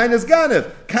Toyin Tainas Ganav?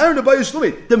 Karen Abaye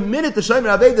Shlumi. The minute the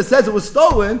Shomer Aveda says it was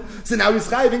stolen, so now he's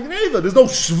chayving Gneva. There's no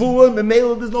Shvuah,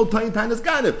 Memela, there's no Toyin Tainas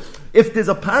Ganav. If there's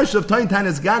a parsha of Toyin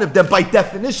Tainas Ganav, then by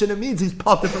definition it means he's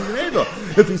potter from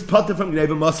Gneva. If he's potter from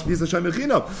Gneva, must be a Shomer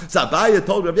Chinam. So Abaye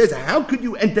told Rav Yosef, how could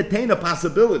you entertain a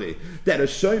possibility that a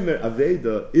Shomer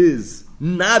Aveda is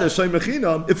not a Shomer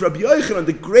Chinam if Rabbi Yochanan,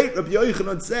 the great Rabbi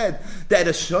Yochanan, said that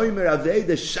a Shomer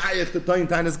Aveda shaykh to Toyin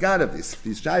Tainas Ganav. If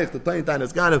he's shaykh to Toyin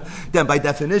Tainas Ganav, then by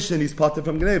definition he's potter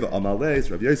from Gneva. Amalei,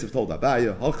 Rabbi Yosef told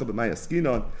Abaye, Halcha b'maya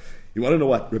skinon. You want to know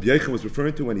what Rabbi Yochanan was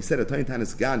referring to when he said a Toyin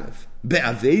Tainas Ganav?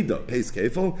 Be'aveda pays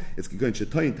kefil. It's going to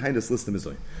Toyin Tainas list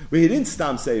mizoy. Where he didn't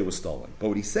stam say it was stolen, but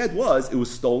what he said was it was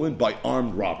stolen by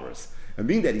armed robbers. And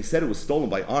being that he said it was stolen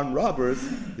by armed robbers,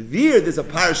 there's a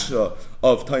parsha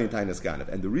of Toyin Tainas Ganav.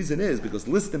 And the reason is because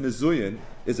list mizuyin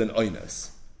is an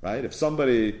oinus, right? If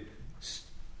somebody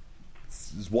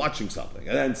is watching something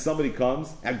and then somebody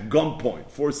comes at gunpoint,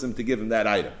 force him to give him that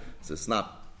item. So it's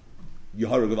not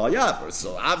Yeharug of Al Yavar.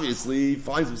 So obviously he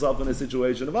finds himself in a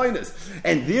situation of Einus.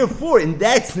 And therefore, in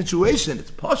that situation,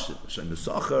 it's Pasha. Hashem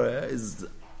Yisachar is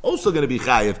also going to be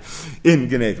Chayiv in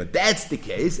Geneva. That's the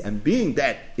case, and being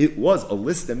that it was a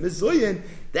list of Mizuyin,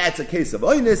 that's a case of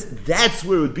Einus, that's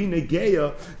where it would be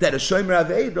Negeya that a Shomer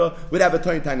Aveda would have a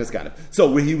Toyin Tainus Ganav. So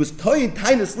where he was Toyin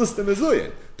Tainus list of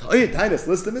Mizuyin,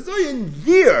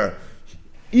 there,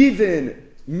 even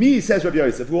me, says Rabbi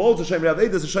Yosef, who holds a Shomer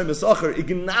Aveda as a Shomer Sacher,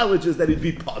 acknowledges that it'd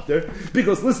be Potter,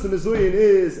 because list of Mizuyin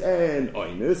is an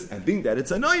Einus, and being that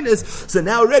it's an Einus, so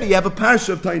now already you have a parsha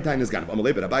of Toyin Tainus Ganav.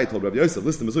 Amalei ben Abai told Rabbi Yosef,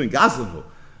 list of Mizuyin Gazlan.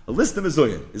 A list of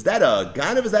Mizuyin. Is that a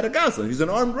Ganav? Is that a Gazlan? He's an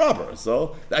armed robber.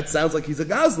 So that sounds like he's a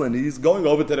Gazlan. He's going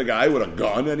over to the guy with a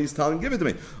gun and he's telling him, give it to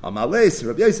me. Amalei,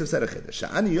 Rabbi Yosef said a chiddush.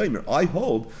 Sha'ani yomer, I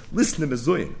hold list of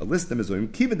Mizuyin. A list of Mizuyin.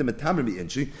 Kivin de metamer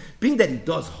mi'inchi. Being that he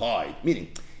does hide, meaning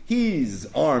he's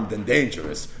armed and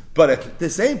dangerous, but at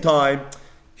the same time,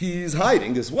 he's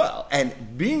hiding as well.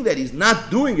 And being that he's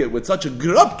not doing it with such a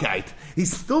grubkeit,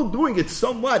 he's still doing it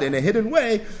somewhat in a hidden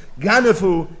way.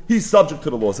 Ganefu, he's subject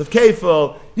to the laws of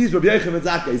Kefil. He's Rabbi Yechim and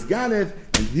Zakkai, he's Ganev.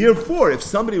 And therefore, if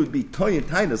somebody would be Toyin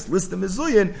Tainus, list of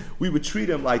Mizuyin, we would treat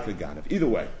him like a Ganev. Either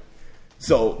way.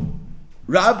 So,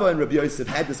 Rabba and Rabbi Yosef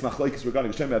had this machlokes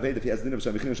regarding Hashem Aved, if he has the din of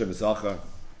Hashem Mechin Hashem Yisachar.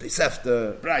 They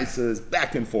sefta, brises,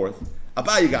 back and forth.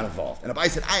 Abaye got involved. And Abaye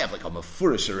said, I have like a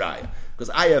mafurish Shariah. Because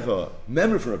I have a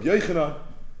memory from Rabbi Yochanan,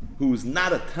 who's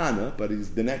not a Tana, but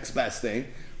he's the next best thing,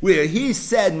 where he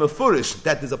said mafurish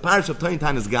that there's a parish of Toyin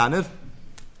Tainus Ganev.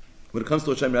 When it comes to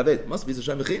Hashem Raved, it must be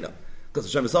Hashem Mechina.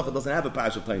 Because Hashem Yisachar doesn't have a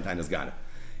parish of Toyin Tainus Ganev.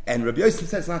 And Rabbi Yosef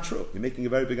said it's not true. You're making a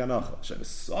very big anacha. Hashem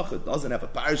Yisachar doesn't have a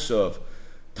parish of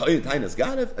Toyin Tainus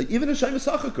Ganev. Even Hashem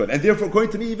Yisachar could. And therefore,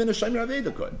 according to me, even Hashem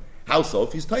Raved could. How so?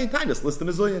 If he's Toyin Tainus, list the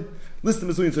Mizuyin. List the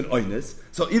Mizuyin's an Oynis.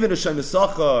 So even Hashem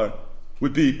Yisachar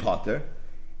would be Potter.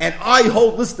 And I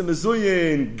hold list the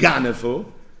Mizuyin Ganefu.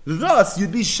 Thus,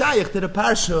 you'd be shaykh to the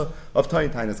parsha of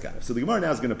Toyin Tainus Ganev. So the Gemara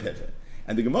now is going to pivot.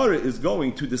 And the Gemara is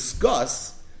going to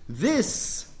discuss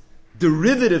this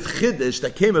derivative chiddush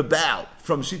that came about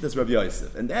from Shitas Rabbi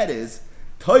Yosef. And that is,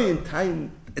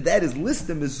 that is list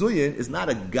the Mizuyin is not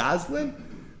a Gazlan,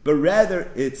 but rather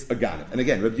it's a Ganev. And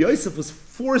again, Rabbi Yosef was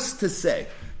forced to say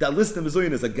that list the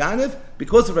Mizuyin is a Ganev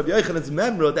because of Rabbi Yochanan's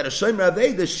memra that a Shomer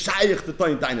Aved is shaykh to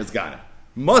Toyin Tainus Ganev.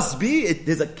 Must be,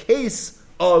 there's a case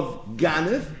of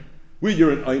Ganev, where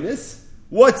you're an Einis.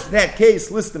 What's that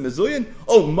case, list of Mizuyin?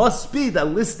 Oh, must be that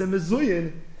list of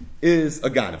Mizuyin is a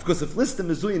Ganev. Because if list of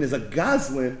Mizuyin is a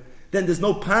Gazlin, then there's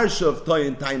no parsha of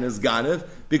Toyin Tainus Ganev,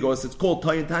 because it's called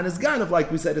Toyin Tainus Ganev,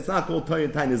 like we said, it's not called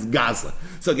Toyin Tainus Gazlin.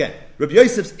 So again, Rabbi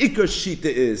Yosef's Iker Shita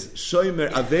is Shomer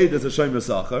Aved as a Shomer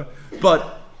Sachar,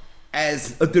 but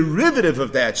as a derivative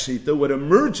of that Shita, what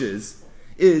emerges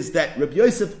is that Rabbi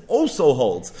Yosef also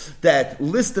holds that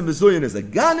list of Mizuyin is a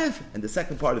Ganev, and the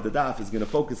second part of the daf is going to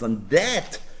focus on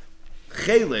that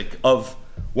chelik of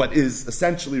what is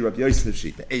essentially Rabbi Yosef's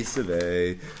Shita.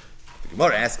 The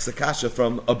Gemara asks a kasha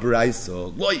from a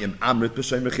brayso. Loyim amrit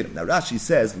b'shem rechinim. Now Rashi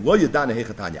says lo yadana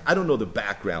hechatanya. I don't know the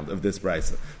background of this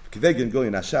brayso. Kivegin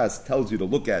Gilyon Hashas tells you to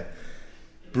look at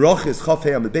Brochis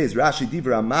Chafei Amid Beis Rashi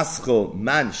Divra Maschel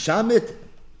Man Shamit,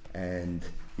 and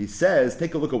he says,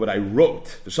 take a look at what I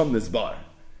wrote. V'sham Nizbar.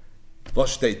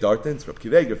 V'shtei Dartins. Reb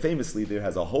Kiveger famously there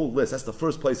has a whole list. That's the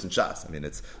first place in Shas. I mean,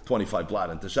 it's 25 blot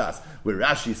into Shas, where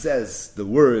Rashi says the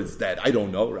words that I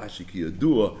don't know. Rashi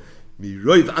Kiyadua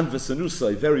Miroiv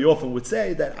Anvesanusai very often would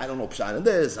say that I don't know Pshat in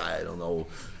this, I don't know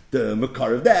the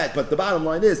Makar of that, but the bottom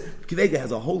line is, Kiveger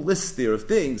has a whole list there of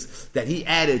things that he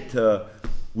added to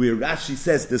where Rashi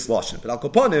says this lashon. But I'll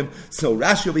upon him. So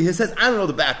Rashi over here says, I don't know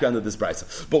the background of this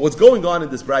brisa. But what's going on in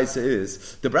this brisa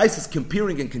is the brisa is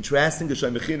comparing and contrasting the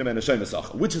Hashem Mechinim and Hashem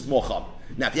Mesachar. Which is more cham?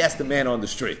 Now, if you ask the man on the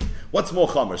street, what's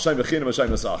more cham? Hashem Mechinim, Hashem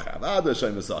Mesachar.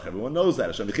 Hashem Mesachar. Everyone knows that.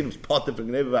 Hashem Mechinim is potter for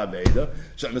Gneva Aveda.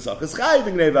 Hashem Mesachar is chayiv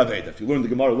in Gneva Aveda. If you learn the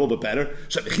Gemara a little bit better,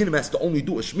 Hashem Mechinim has to only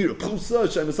do a shmir prusa.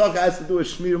 Hashem Mesachar has to do a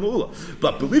shmir mu'ula.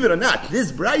 But believe it or not,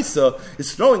 this brisa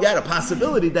is throwing out a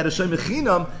possibility that Hashem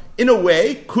Mechinim, in a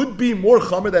way, could be more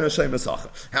chamer than Hashem Mesachar.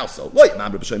 How so?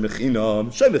 Hashem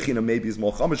Mechinam maybe is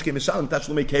more chamer. Shkem Mishalem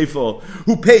Tashlumei Kefil,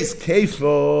 who pays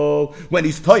Kefil when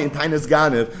he's Toyin Tainus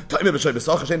Ganev. Toyin Hashem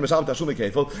Mesachar, Hashem Mishalem Tashlumei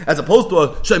Kefil, as opposed to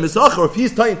a Hashem Mesachar, if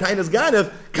he's Toyin Tainus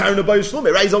Ganev, Karen Abayi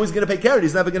Shlume, right? He's always going to pay Karen.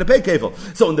 He's never going to pay Kefil.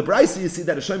 So in the Brisa, you see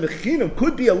that Hashem Mechinam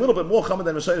could be a little bit more chamer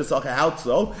than Hashem Mesachar. How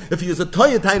so? If he is a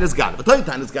Toyin Tainus Ganev, a Toyin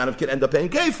Tainus Ganev can end up paying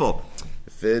Kefil.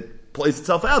 If it plays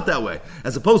itself out that way.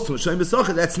 As opposed to a Shem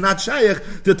Yisachar, that's not Shaykh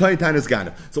to Toyin Tainas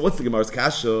Ganav. So what's the Gemara's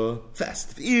Kasha?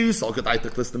 Fast. If you're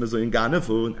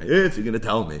going to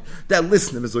tell me that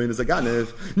listening Mezuyin is a Ganav,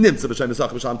 Nimtza b'Shem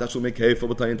Yisachar b'Sham Tashul Mekefel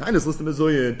b'Toyin Tainas listening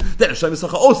Mezuyin, then a Shem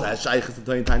Yisachar also has Shaykh to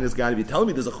Toyin Tainas Ganav. You tell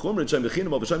me there's a Chumr in Shem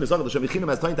Yechinam over Shem Yisachar, the Shem Yechinam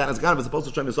has Toyin Tainas Ganav as opposed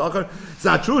to Shem Yisachar. It's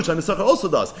not true. Shem Yisachar also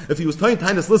does. If he was Toyin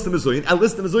Tainas listening Mezuyin, and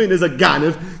listening Mezuyin is a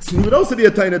Ganav, so he would also be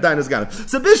a Toyin Tainas Ganav.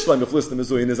 So Bishlam, if listening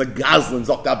Mezuyin is a Gazlan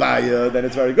Zoktabaya, then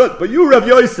it's very good. But you, Rav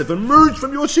Yosef, emerged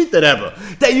from your sheet that ever.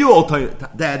 That you all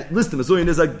that list Mezuyin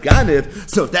is a Ganiv.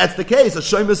 So if that's the case, a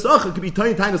Shem Yisachar could be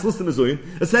Toyin Tainas list Mezuyin.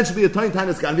 Essentially, a Toyin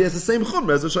Tainas Ganiv has the same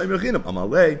Chumra as a Shem Yechinam.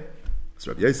 Amalei.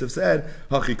 So Rav Yosef said,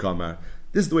 Hachi Kamar.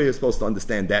 This is the way you're supposed to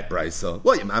understand that brayso.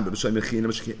 When the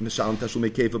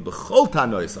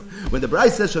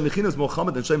brayso says Shem Yechinam is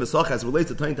Muhammad and Shem Yisachar as relates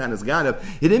to Toyin Tainas Ganav,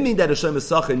 he didn't mean that a Shem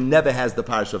Yisachar never has the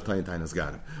parish of Toyin Tainas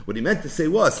Ganav. What he meant to say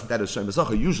was that a Shem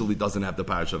Yisachar usually doesn't have the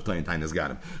parish of Toyin Tainas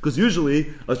Ganav. Because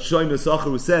usually a Shem Yisachar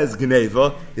who says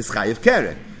Gneva is Chayiv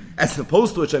Keren. As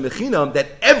opposed to a Shem Yechinam, that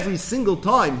every single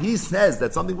time he says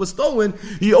that something was stolen,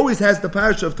 he always has the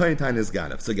parasha of Toyin Tainas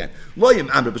Ganav. So again, Lo Yim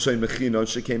Amr b'Shem Yechinam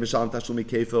shekem Mishalem Tashlumi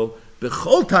Kefil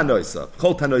b'Chol Tanoisav.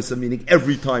 Chol Tanoisav meaning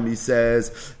every time he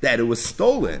says that it was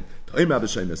stolen. The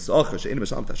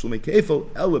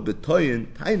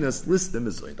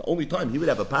only time he would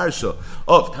have a parasha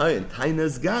of Toyin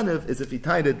Tainas Ganav is if he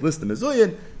tied it List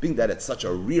Mezuyin, being that it's such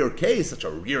a rare case, such a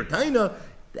rare taina.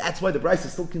 That's why the Brisa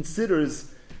still considers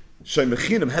Shem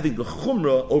Yechinam having the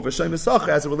Chumrah over Shem Yisachar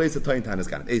as it relates to Toyin Tainas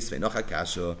Ganav. It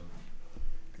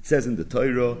says in the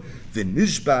Torah,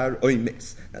 "V'nishbar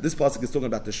oimes." Now this pasuk is talking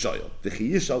about the shoyel.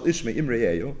 V'chiyishal ishmei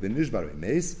imreyeyo v'nishbar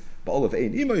oimes ba'olav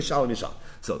ein imo yishal mishal.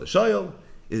 So the shoyel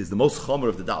is the most chomer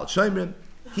of the Dalet Shomrim.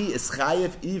 He is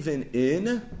chayev even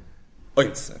in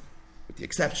oinse, with the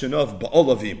exception of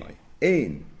ba'olav imay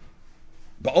ein.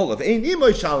 And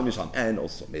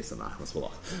also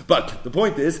but the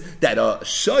point is that a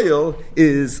shoyel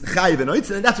is chayiv and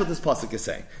oitzin, and that's what this pasuk is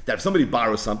saying. That if somebody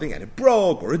borrows something and it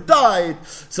broke or it died,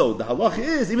 so the halacha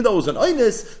is even though it was an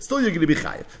oinus, still you're going to be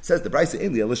chayiv. Says the brayse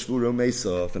in the elishvuru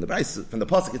mesa. From the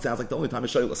pasuk, it sounds like the only time a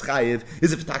shoyel is chayiv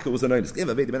is if taka was an oinus.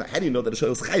 How do you know that a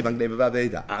shoyel is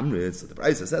chayiv? So the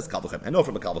brayse says kalvachem. I know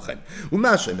from a kalvachem.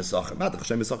 Umashem mesacher. Matach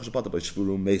Shem mesacher shapata by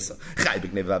shvuru mesa. Chayiv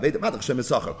b'gnei vaveda. Matach Shem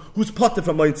mesacher. Who's potter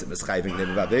from moitzim is chayiv b'gnei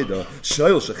vaveda.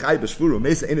 Shoyel shechai b'shvuru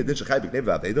mesa ain't a din shechai b'gnei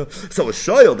vaveda. So a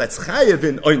shoyel that's chayiv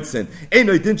in ointzin ain't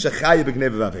a din shechai b'gnei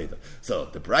vaveda. So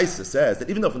the brayse says that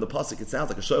even though from the pasuk it sounds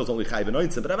like a shoyel is only chayiv in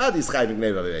ointzin, but Avadi is chayiv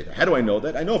b'gnei vaveda. How do I know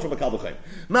that? I know from a kalvachem.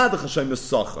 Matach Shem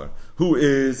mesacher, who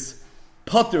is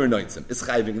Potter in ointzin is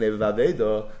chayiv in gnei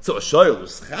v'aveda. So a shoyel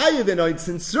who's chayiv in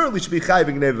ointzin certainly should be chayiv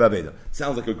in gnei v'aveda.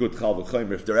 Sounds like a good kal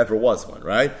v'chomer if there ever was one,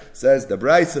 right? Says the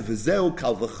brayse of V'zeu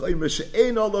kal v'chomer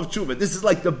she'ein olav tshuva. This is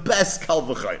like the best kal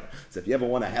v'chomer. So if you ever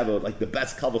want to have like the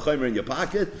best kal v'chomer in your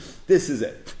pocket, this is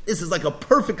it. This is like a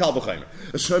perfect kal v'chomer.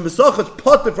 A shoyel mesach is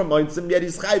potter from ointzin, yet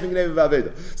he's chayiv in gnei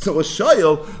v'aveda. So a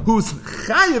shoyel who's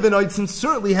chayiv in ointzin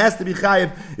certainly has to be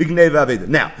chayiv in gnei v'aveda.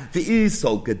 Now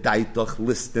v'isol gedaitoch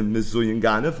listem mezuyin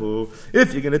Ganav.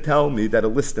 If you're going to tell me that a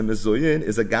list of mezuyin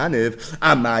is a ganiv,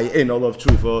 amai in all of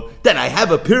tshuva, then I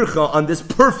have a pircha on this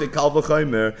perfect kal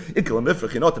v'chomer. Iklam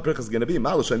ifrach, you know what the pircha is going to be?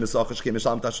 Malashay mesachar shkem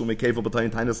misham tashul mekevel b'tayin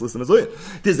tainas list of mezuyin.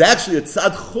 There's actually a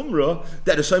tzad chumra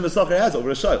that a shay mesachar has over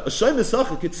a shay. A shay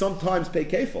mesachar could sometimes pay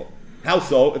kefil. How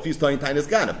so? If he's telling tainas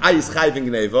ganav, I is chayving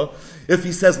gneva. If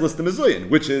he says list of mezuyin,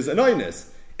 which is an oinus.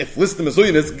 If list of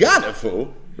mezuyin is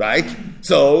ganafu, right?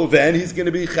 So then he's going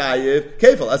to be chayiv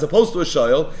kefil, as opposed to a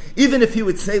shoyel. Even if he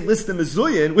would say list of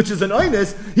mezuyin, which is an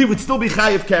oinus, he would still be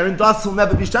chayiv keren. Thus, he'll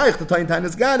never be shaykh to tayin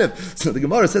tainas ganav. So the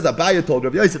Gemara says, Abaya told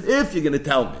Rav Yosef, if you're going to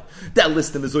tell me that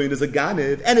list of mezuyin is a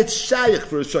ganav and it's shaykh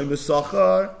for a shoy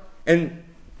mesachar, and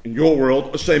in your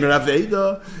world a shoy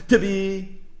meraveda to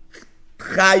be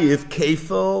chayiv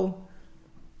kefil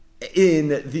in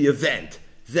the event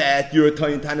that you're a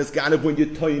Toyin Tainas Ganav when you're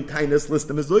Toyin Tainas list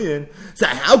of Mezuyin. So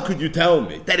how could you tell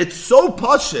me that it's so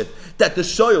pashit that the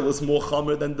shoyel is more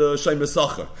chomer than the shay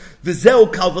mesachar?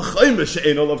 V'zeu kal v'chomer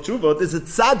she'ein olav tshuva. There's a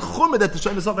tzad chomer that the shay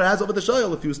mesachar has over the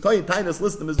shoyel. If he was Toyin Tainas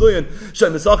list of Mezuyin, shay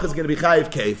mesachar is going to be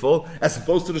chayiv kefil, as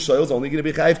opposed to the shoyel is only going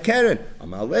to be chayiv keren.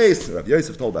 Amaleis, Rav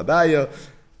Yosef told Abaya,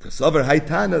 Kasavar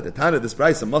Haitana, the Tana, this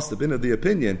Brisa must have been of the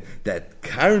opinion that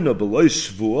Karna below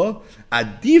Shvua,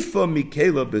 Adifa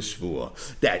Mikela b'Shvua.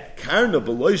 That Karna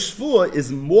below Shvua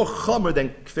is more chomer than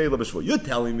Kfela b'Shvua. You're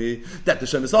telling me that the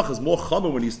Shem Yisachar is more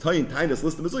chomer when he's tying Tainas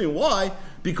list of Mezuyin. Why?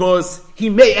 Because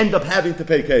he may end up having to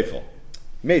pay Kefil.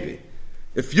 Maybe.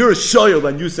 If you're a shoyel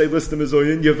and you say list of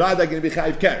Mezuyin, you're vada going to be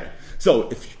chayiv keren. So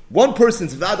if one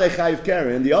person's Vadai Chayiv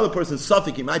Keren and the other person's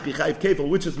Safik, he might be Chayiv Kefil,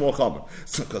 which is more Chomer?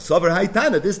 So Kosover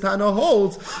Haitana, this Tana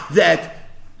holds that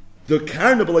the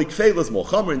carnival like Kfeil is more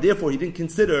Chomer, and therefore he didn't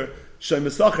consider Shem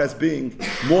Mesach as being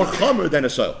more Chomer than a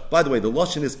Shoel. By the way, the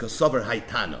Lashon is Kosover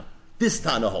Haitana. This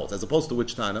Tana holds, as opposed to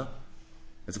which Tana?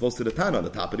 As opposed to the Tana on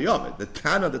the top of the Yomid. The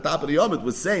Tana on the top of the Yomid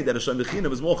was saying that a Shem Mechina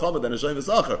was more Chomer than a Shem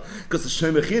Mesachar, because the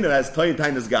Shem Mechina has Toyin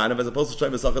Tainas Ganav, as opposed to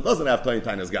Shem Mesachar doesn't have Toyin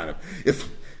Tainas Ganav. If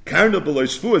Karna below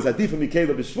Shvuah is Adif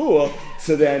Mikela b'Shvuah,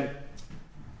 so then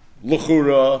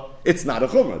L'chura, it's not a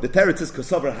Chumrah. The teretz is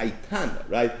Kosover Haitana,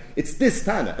 right? It's this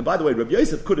Tana. And by the way, Rabbi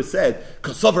Yosef could have said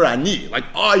Kosover Ani, like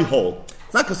I hold.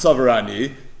 It's not Kosover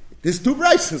Ani. There's two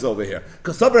brises over here.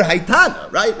 Kosover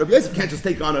Haitana, right? Rabbi Yosef can't just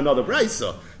take on another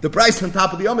brisa. The brise on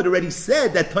top of the Yomid already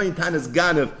said that Toyin Tana's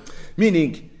Ganav,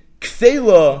 meaning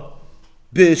Kfela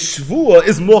b'Shvuah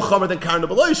is more Chomer than Karna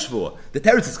below Shvuah. The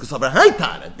teretz is Kosover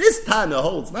Haitana. This Tana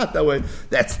holds not that way.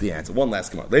 That's the answer. One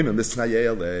last command.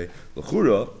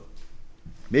 L'chura.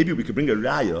 Maybe we could bring a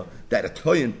raya that a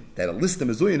toyin, that a list of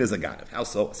mezuyin is a ganav. How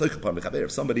so?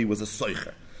 If somebody was a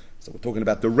soicher. So we're talking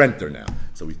about the renter now.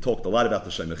 So we talked a lot about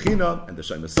the Shem Mechina and the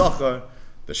Shem Mesachar,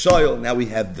 the Shoyl. Now we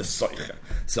have the soicher.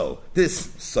 So this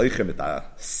soicher mit a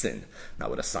sin. Now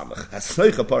with a samach. A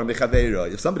soicher par mechaveira.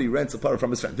 If somebody rents a par from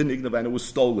his friend, v'nignav and it was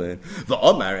stolen, the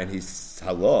Omar and he's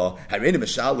halah, hareini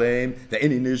meshalem, the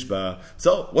ini nishba.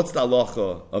 So what's the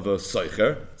halacha of a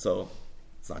soicher? So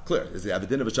it's not clear. Does he have a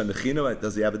din of a Shem Mechina?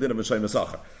 Does he have a din of a Shem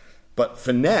Mesachar? But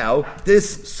for now,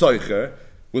 this soicher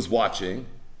was watching,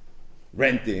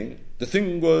 renting, the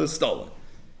thing was stolen.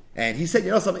 And he said, you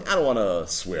know something, I don't want to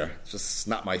swear. It's just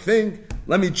not my thing.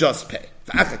 Let me just pay.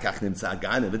 But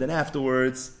then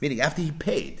afterwards, meaning after he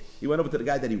paid, he went over to the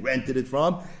guy that he rented it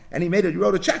from, and he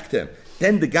wrote a check to him.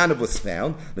 Then the Ganav was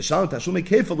found.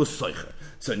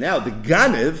 So now the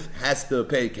Ganav has to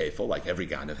pay kefil, like every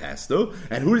Ganav has to.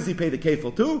 And who does he pay the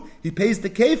kefil to? He pays the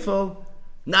kefil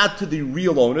not to the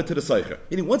real owner, to the soicher.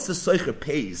 Meaning once the soicher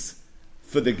pays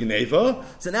for the Gneva,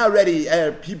 so now already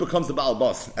he becomes the Baal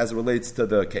Bas as it relates to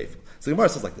the kefil. So the Gemara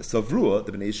says like this. Savrua,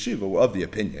 the Bnei Yeshiva, were of the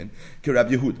opinion,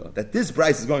 Rabbi Yehuda, that this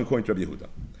price is going according to Rabbi Yehuda.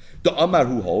 The Amar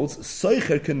who holds,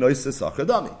 Soicher kenoise sacher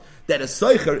dami, that a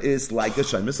soicher is like a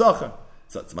Shem Mesachar.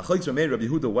 So it's Machlokes Ramei Rabbi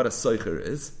Yehuda what a soicher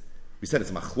is. We said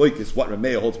it's Machlokes what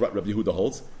Ramei holds, what Rabbi Yehuda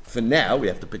holds. For now, we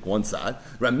have to pick one side.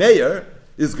 Ramei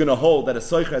is going to hold that a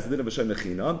soicher has the din of a Shem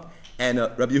Mechina, and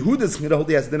Rabbi Yehuda is going to hold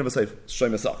he has the din of a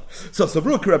Shem Mesachar. So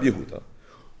Savruk Rabbi Yehuda.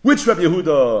 Which Rabbi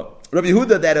Yehuda? Rabbi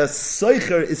Yehuda that a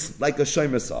soicher is like a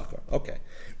Shem Mesachar. Okay.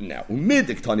 Now, from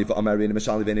the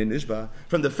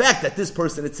fact that this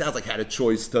person, it sounds like, had a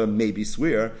choice to maybe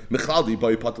swear, if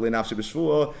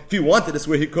he wanted to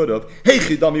swear, he could have. Hey,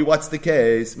 Chidami, what's the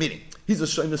case? Meaning, he's a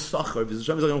Shem Mesachar. If he's a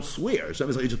Shem Mesachar, don't swear. Shem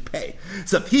Mesachar, you just pay.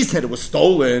 So if he said it was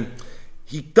stolen,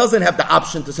 he doesn't have the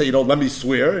option to say, let me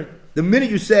swear. The minute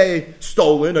you say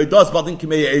stolen, or does you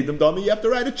have to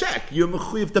write a check. You're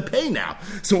mechuyev to pay now.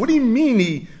 So what do you mean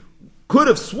he could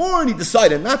have sworn, he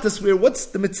decided not to swear? What's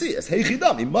the mitzias? Hey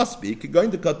chidam, he must be going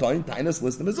to katoin tainas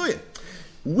list the mezuyah.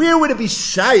 Where would it be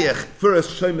shayach for a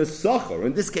shemes sacher,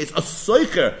 in this case a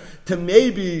soicher, to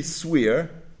maybe swear?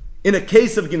 In a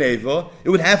case of Geneva,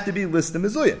 it would have to be list the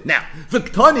mezuyah. Now,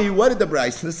 Viktani, what did the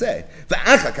Brisa say? If the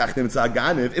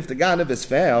Ganav is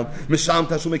found,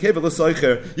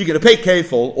 you're going to pay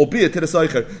kefil, albeit to the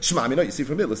soicher. Shema, you see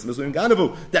from here, list the mezuyah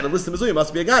Ganavu, that a list the mezuyah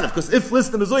must be a Ganav, because if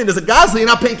list the mezuyah is a Gazli, you're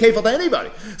not paying kefil to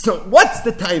anybody. So, what's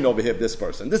the time over here of this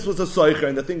person? This was a soicher,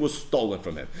 and the thing was stolen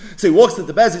from him. So he walks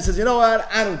into Bez, he says, you know what,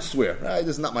 I don't swear. Right?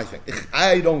 This is not my thing.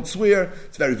 I don't swear.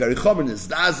 It's very, very common. It's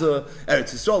Daza,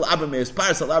 Eretz Yisrael, Abba Meis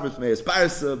Parsa, Meis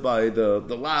Parsa, by the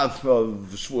lav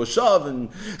of Shvuah Shav, and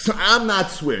so I'm not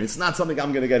swearing. It's not something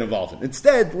I'm going to get involved in.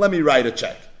 Instead, let me write a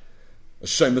check. A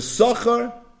Shem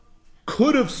Mesachar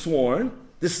could have sworn,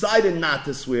 decided not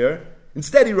to swear.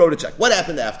 Instead, he wrote a check. What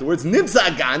happened afterwards?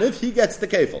 Nimsa Ganav, he gets the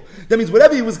kefil. That means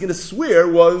whatever he was going to swear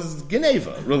was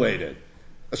Geneva related.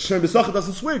 A Shem Mesachar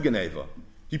doesn't swear Geneva.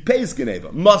 He pays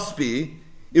Geneva. Must be,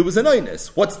 it was an oinus.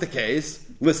 What's the case?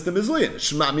 List him as Zuyin.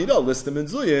 Shema Mira, list him in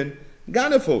Zuyin.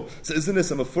 Ganafu. So isn't this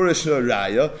a mafurish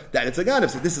raya that it's a ganaf?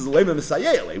 So this is a lema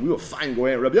misayele. We were fine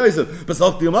going at Rabbi Yosef, but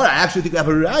so the Gemara, I actually think I have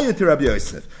a raya to Rabbi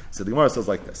Yosef. So the Gemara says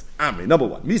like this: Amri, number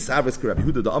one, misavris Rabbi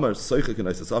Huda the Amar soicha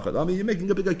k'naisa sachar. I mean, you're making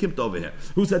a big kimt over here.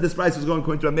 Who said this price was going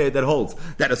according to Rabbi that holds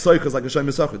that a soicha is like a shem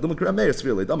misachar?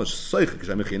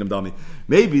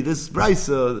 Maybe this price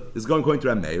is going according to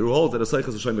Rabbi who holds that a soicha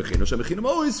is a shem mechinam. Shem mechinam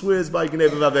always swears by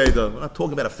gneva vaveda. We're not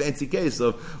talking about a fancy case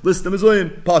of list them as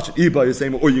oyin. You're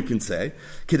saying, or you can say. say?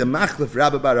 Kidamachlef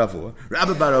Rabbi Baravua.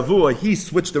 Rabbi Baravua, he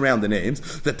switched around the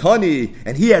names. The Tani,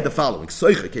 and he had the following.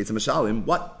 Soicha, Ketzim Mashalim,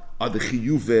 what are the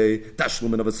chiyuve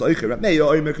tashlumin of a soicher? Rabbi Meir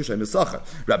oimer kashem mesacher.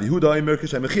 Rabbi Yehuda oimer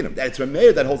kashem mechinam. It's Rabbi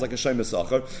Meir that holds like a shem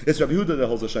mesacher. It's Rabbi Yehuda that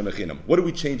holds a shem mechinam. What are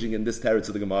we changing in this teretz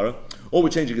of the Gemara? All we're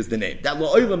changing is the name. That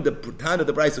la'olam, the Tana,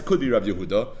 the Brisa could be Rabbi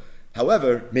Yehuda.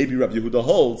 However, maybe Rabbi Yehuda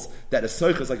holds that a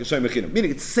soicher is like a shem mechinam.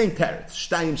 Meaning it's the same teretz.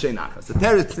 Shtayim sheinachas. The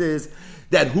teretz is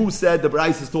that who said the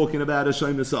Brisa is talking about a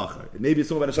shem mesacher? Maybe it's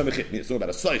talking about a shem mechinam. It's talking about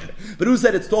a soicher. But who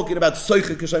said it's talking about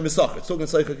soicher kashem mesacher? It's talking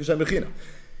soicher kashem mechinam.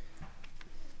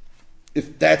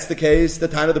 If that's the case, the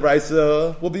time of the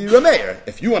Brisa will be Rameir.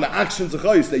 If you want to action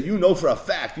Zechayis that you know for a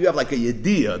fact, you have like a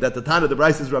yediyah that the time of the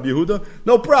Brisa is Rabbi Yehuda,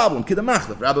 no problem.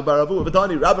 Kidamachlef, Rabbi Baravu,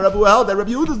 V'tani, Rabbi Ravu held that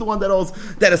Rabbi Yehuda is the one that holds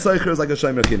that a Seicher is like a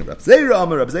Shaymer Chinam.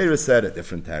 Rabbi Zeira said a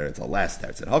different teretz, a last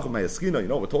teretz. Said, Hakam Mayaskino, you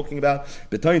know what we're talking about?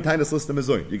 B'tani Tainus Listam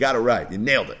Mizuin. You got it right. You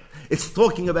nailed it. It's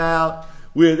talking about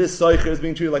where this Seicher is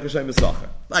being treated like a Shaymer Sacher,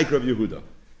 like Rabbi Yehuda.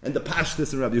 And the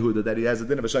Pashtus in Rabbi Yehuda that he has a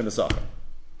din of a Shaymer Sacher.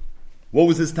 What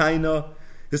was his taina?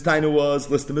 His taina was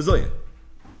listim mezuyin.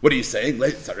 What are you saying?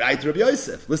 It's a right to Rabbi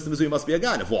Yosef. Listim mezuyin must be a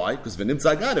ganav. Why? Because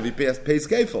v'nimtza ganav, he pays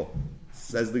kefil.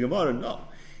 Says the Gemara, no.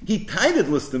 He tained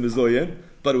listim mezuyin,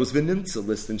 but it was v'nimtza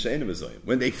listim she'ena mezuyin.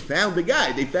 When they found the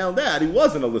guy, they found out he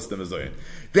wasn't a listim mezuyin.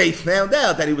 They found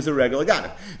out that he was a regular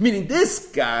ganav. Meaning this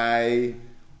guy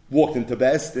walked into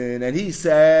Bestin and he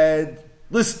said,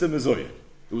 listim mezuyin.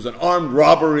 It was an armed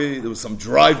robbery. There was some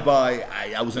drive-by.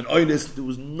 I was an honest. There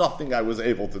was nothing I was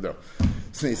able to do.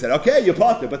 So he said, okay, you're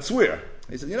part but swear.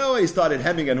 He said, you know, he started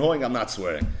hemming and hawing. I'm not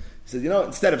swearing. He said, you know,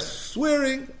 instead of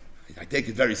swearing, I take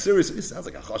it very seriously. He sounds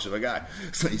like a chosh of a guy.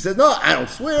 So he said, no, I don't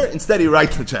swear. Instead, he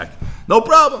writes the check. No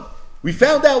problem. We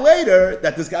found out later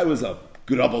that this guy was a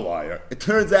grubble liar. It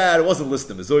turns out it wasn't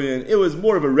listim mezuyin. It was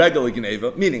more of a regular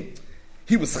gneva, meaning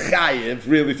he was chayiv,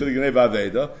 really, for the gneva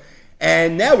aveda.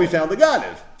 And now we found the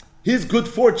Ganav. His good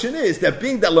fortune is that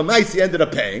being that Lamaisi ended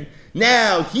up paying,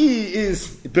 now he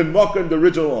is been Makar, the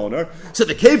original owner, so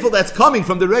the kefil that's coming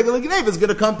from the regular Ganav is going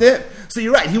to come to him. So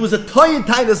you're right, he was a Toyin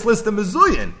Tainus Listim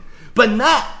Mezuyin, but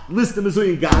not Listim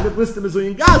Mezuyin Ganav, Listim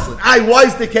Mezuyin Gazlan. Why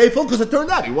is the kefil? Because it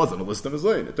turned out he wasn't a Listim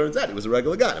Mezuyin. It turns out he was a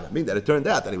regular Ganav. I mean that it turned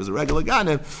out that he was a regular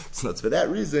Ganav. So that's for that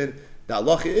reason, the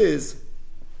halacha is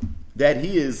that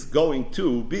he is going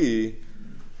to be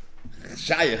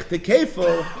Shayach to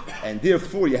Kefil, and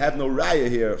therefore you have no raya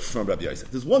here from Rabbi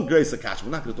Yosef. There's one grace akash. We're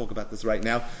not going to talk about this right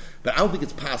now, but I don't think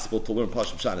it's possible to learn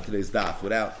Pashim Shana today's daf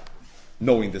without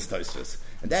knowing this Tosfos.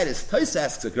 And that is, Tos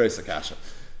asks a grace akasha.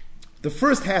 The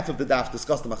first half of the daf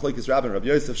discussed the Machlokes Rabbi and Rabbi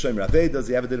Yosef, Shem Raveh, does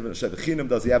he have a din of a Shem Chinam,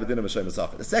 does he have a din of a Shem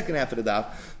Sacher? The second half of the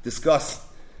daf discussed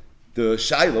the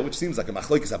Shaila, which seems like a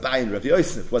Machlokes Abai and Rabbi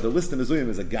Yosef, whether listim mezuyim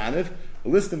is a Ganav,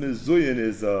 or listim mezuyim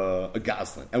is a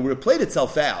Gazlan. And where it played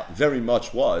itself out very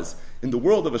much was in the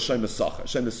world of a Shem Sacher.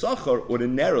 Shem Sacher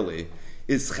ordinarily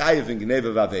is Chayiv in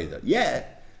Gneva Vaveda. Yeah,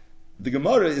 the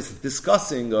Gemara is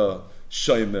discussing a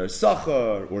Shomer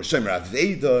Sacher or Shomer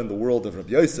Aveda in the world of Rabbi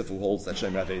Yosef, who holds that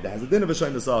Shomer Aveda has a din of a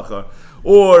Shomer Sacher,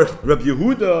 or Rabbi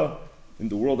Yehuda in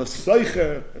the world of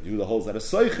Seicher. Rabbi Yehuda holds that a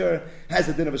Seicher has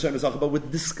a din of a Shomer Sacher, but we're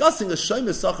discussing a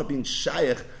Shomer Sacher being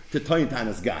Shaykh to Toyin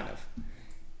Tanas Ganav.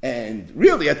 And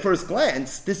really, at first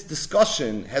glance, this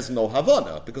discussion has no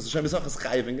Havana, because the Shomer Sacher is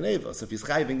Chayiv in Gneva. So if he's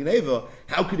Chayiv in Gneva,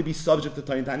 how could he be subject to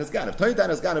Toyin Tanas Ganav? Toyin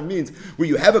Tanas Ganav means where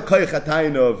you have a Koyach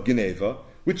HaTayin of Gneva,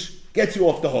 which gets you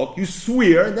off the hook, you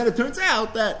swear, and then it turns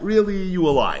out that really you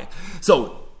were lying.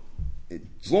 So,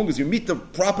 as long as you meet the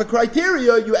proper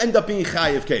criteria, you end up being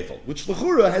chayiv kefil, which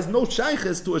l'chura has no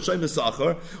shayches to a shomer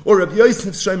sacher or Rabbi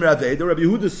Yosef's shomer aved or Rabbi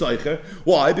Yehuda's seicher.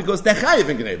 Why? Because they're chayiv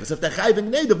in gneva. So if they're chayiv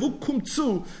in gneva, vu kum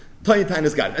tzu toyin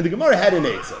tainas ganav. And the Gemara had an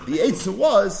eitzah. The eitzah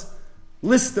was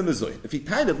listim mezuyin. If he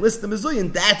tied it listim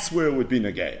mezuyin, that's where it would be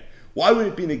negeya. Why would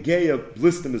it be negeya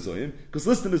listim mezuyin? Because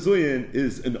listim mezuyin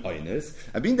is an oinus.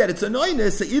 And being that it's an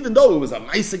oinus, so even though it was a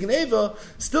ma'isa gneva,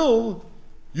 still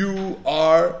you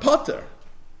are potter.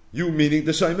 You meaning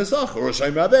the Shomer Sacher, or a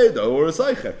Shomer Aveda, or a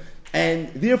Seicher. And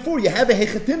therefore you have a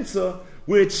Hechetimtza,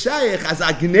 where it's Shaykh as a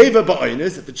Gneva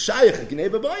Ba'onis. If it's Shaykh a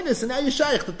Gneva Ba'onis, and now you're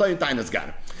Shaykh to Toyin Tainas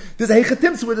Ganav. There's a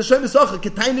Hechetimtza where the Shomer Sacher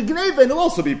can Taina Gneva, and it'll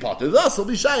also be potter. It'll also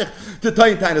be Shaykh to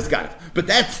Toyin Tainas Ganav. But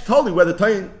that's totally whether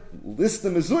Toyin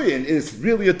Listim Mezuyin is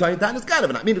really a Toyin Tainas Ganav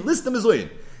or not. I mean, Listim Mezuyin,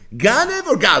 Ganav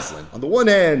or Gazlan? On the one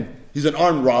hand, he's an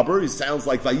armed robber. He sounds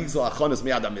like Vayigzal Achonis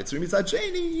Miyad HaMitzrim. He's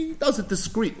Sheni. He does it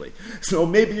discreetly. So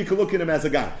maybe you could look at him as a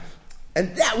guy.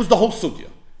 And that was the whole sugya.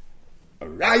 A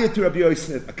raya to Rabbi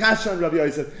Yosef, a kasha on Rabbi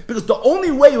Yosef, because the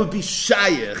only way it would be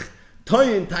shayich,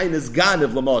 toyin tainas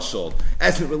ganav l'mashal,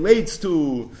 as it relates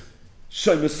to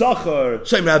Shem Mesachar,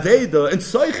 Shem Aveda, and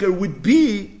Seicher would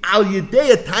be Al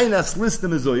Yedei Tainas Listim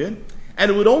Mezuyin, and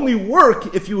it would only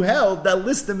work if you held that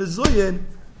Listim Mezuyin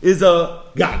is a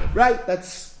Ganav, right?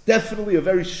 That's definitely a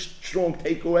very strong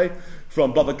takeaway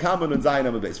from Bava Kama and Zayin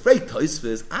Amabes. Freit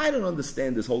Tosfos, I don't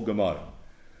understand this whole Gemara.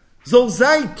 Zol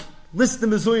Zayin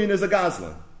Listim Mezuyin is a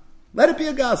Gazlan. Let it be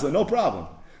a Gazlan, no problem.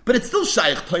 But it's still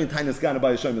Shaykh Toyin Tainas Ganav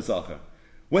by Shem Mesachar.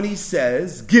 When he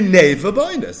says Geneva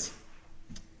Bainis.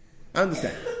 I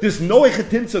understand. There's no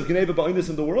echetins of Geneva Ba'inus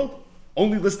in the world.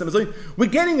 Only Listim Mezuyin. We're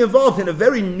getting involved in a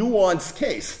very nuanced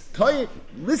case.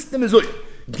 Listim Mezuyin.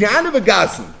 Ganav a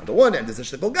Gazlan. On the one hand, there's a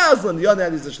Shtekol Gazlan. On the other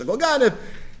hand, there's a Shtekol Ganav.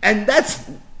 And that's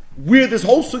where this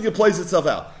whole sugya plays itself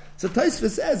out. So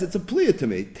Tosfos says, it's a plea to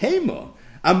me. Tema.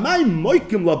 Amai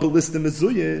moikim la belistim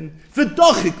mezuyin.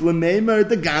 V'dochik l'meimer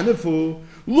de Ganavu.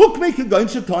 Look, make a gun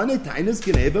shetane tainas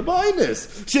Geneva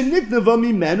Ba'inus. Shenikneva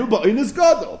mimenu Ba'inus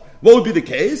Gadol. What would be the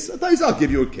case? I'll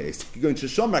give you a case.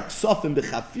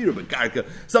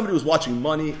 Somebody was watching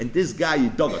money, and this guy, he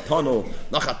dug a tunnel,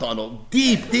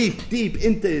 deep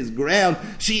into his ground.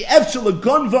 You see what's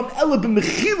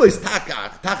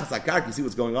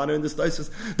going on in this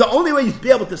Tosfos? The only way you'd be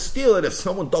able to steal it if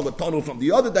someone dug a tunnel from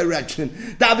the other direction.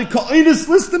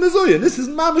 This is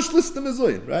mamish listim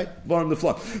mezuyin, right? Varm the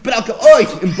floor. But I'll go,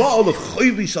 in ba'al of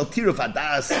choyli shaltir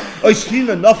vadas,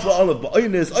 shina nafla al of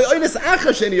ba'oinis,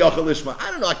 achasheni. I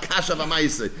don't know, a kasha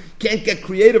v'maisa. Can't get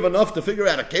creative enough to figure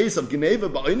out a case of Geneva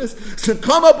Ba'inus. So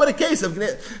come up with a case of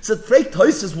Geneva. So Freit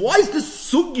Tosfos, why is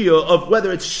this sugya of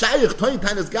whether it's Shaykh, Toyin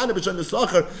Tainas Ganav, B'Shem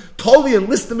Mesachar, Toli and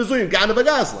Listim Mezuyin, Ganav a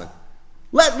Gazlan?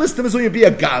 Let Listim Mezuyin be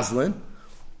a Gazlan,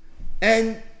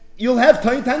 and you'll have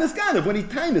Toyin Tainas Ganav when he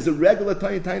is a regular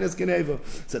Toyin Tainas Geneva.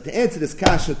 So to answer this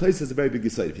kasha, Tosfos is a very big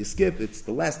aside. If you skip, it's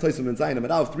the last Tosfos in Zayin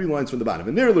Amad, 3 lines from the bottom.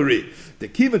 And nearly the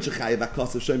Kivan Shechayev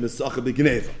Akasav Shem Mesachar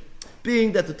B'Geneva.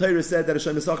 Being that the Torah said that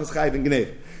Hashem Mesachar is chayiv in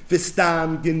Geneva.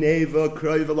 V'stam Geneva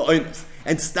kroiv la'oinus.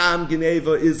 And stam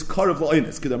Geneva is korov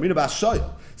la'oinus. K'damrina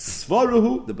b'ashoyah.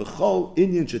 Svaruhu, the bechol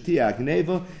inyan shetia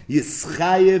Geneva,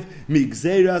 yischayev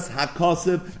migzeras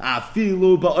hakosev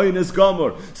afilu ba'oinus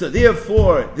gomor. So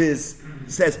therefore, this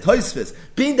says Tosfos,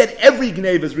 being that every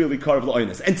Geneva is really korov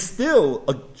la'oinus, and still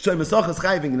Hashem Mesachar is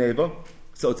chayiv in Geneva,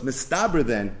 so it's mistaber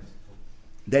then,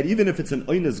 that even if it's an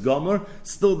oinus gomer,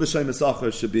 still the Shem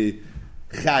Mesachar should be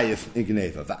chayif in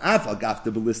Geneva. Va'af agaf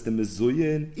de belistim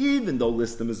mezuyin, even though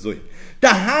listim mezuyin. The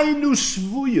hainu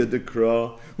shvuya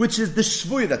dekra, which is the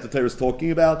shvuya that the Torah is talking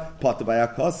about, pata by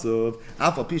akosov,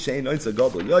 afal pisha ein oinsa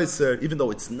gobel yoiser, even though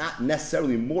it's not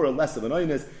necessarily more or less of an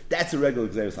oinus, that's a regular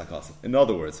gzeres hakosov. In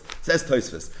other words, says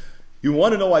Tosfos, you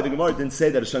want to know why the Gemara didn't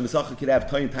say that Hashem Mesachar could have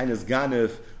Toyin Tainas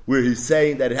Ganav, where he's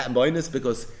saying that it happened by oinus,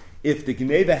 because if the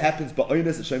Geneva happens by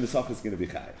oinus, Hashem Mesachar is going to be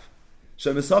chayiv.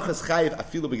 Hashem Mesachar is chayiv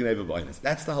afilu b'Geneva b'oinus.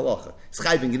 That's the halacha. It's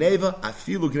chayiv in Geneva,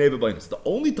 afilu Geneva b'oinus. The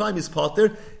only time he's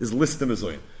pater is listim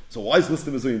mezuyin. So why is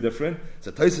listim mezuyin different? So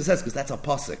Tosfos says because that's a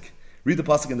pasuk. Read the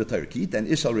pasuk in the Torah. Kit and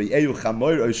ishal re'eyu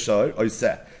chamoir oishar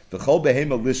oiseh v'chol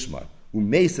behema lishmar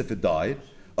umeis if it died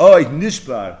oy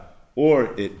nishbar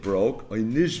or it broke oy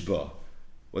nishba.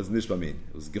 What does nishba mean?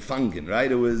 It was gefangen,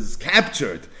 right? It was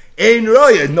captured. Ein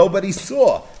roya, nobody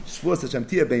saw. Shvus Hashem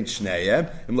tia bein shneihem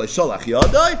im lo sholach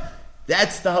yadai.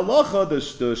 That's the halacha. The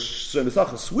Shem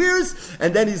Mesachar swears,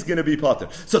 and then he's going to be pater.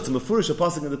 So it's a mefurish a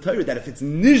pasuk in the Torah that if it's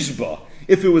nishba,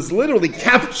 if it was literally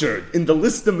captured in the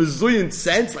listim mezuyin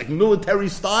sense, like military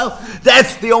style,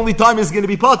 that's the only time he's going to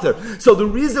be pater. So the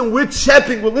reason we're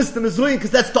chepping with listim mezuyin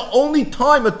because that's the only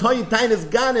time a Toyin Tainas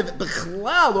Ganav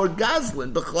bechlal or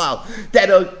gazlin bechlal that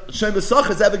a Shem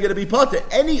Mesachar is ever going to be pater.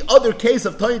 Any other case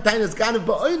of Toyin Tainas Ganav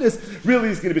ba'oinus really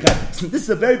is going to be chayiv. So this is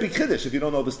a very big chiddush if you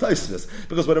don't know this Tosfos,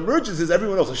 because what emerges is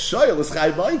everyone else a shayil is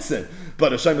chayiv b'einsin,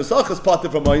 but a Shem Mesachar is pater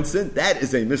from b'einsin. That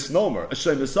is a misnomer. A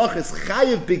Shem Mesachar is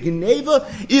chayiv b'Geneva,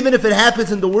 even if it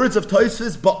happens in the words of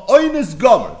Tosfos, ba'oinus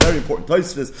gomer. Very important.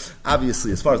 Tosfos,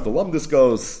 obviously, as far as the lumdus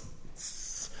goes,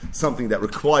 something that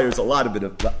requires a lot of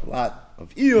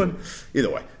iyun.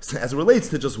 Either way, so as it relates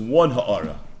to just one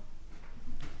ha'ara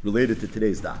related to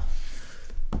today's daf,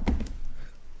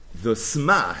 the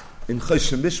Sma in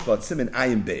Choshen Mishpat Siman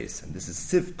Ayin Beis, and this is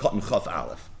Sif Cotton Chaf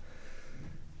Aleph.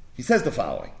 He says the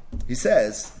following. He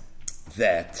says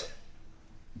that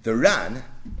the Ran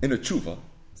in a tshuva,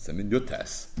 Siman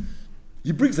Yotes,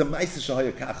 he brings a Ma'aseh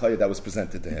Shahaya Kachaya that was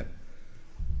presented to him.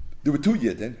 There were 2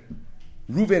 Yidden,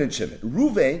 Ruvain and Shimon.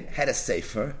 Ruvain had a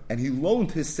sefer, and he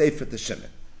loaned his sefer to Shimon.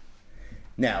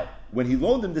 Now, when he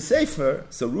loaned him the sefer,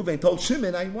 so Ruvain told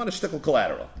Shimon, I want a shtickle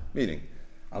collateral. Meaning,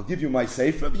 I'll give you my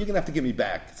sefer, but you're going to have to give me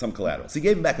back some collateral. So he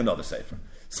gave him back another sefer.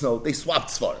 So they swapped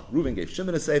svarim. Ruvain gave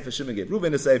Shimon a sefer, Shimon gave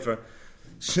Ruvain a sefer.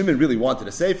 Shimon really wanted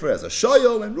a sefer as a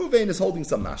shoyel, and Ruvain is holding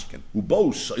some mashkin.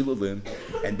 Ubo shoylelim,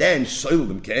 and then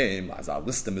shoylelim came as a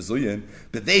list of mezuyin.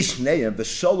 B'vei shneim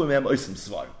v'sholem oisim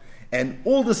svarim, and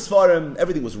all the svarim,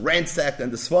 everything was ransacked,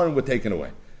 and the svarim were taken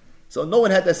away. So no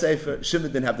one had the sefer.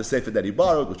 Shimon didn't have the sefer that he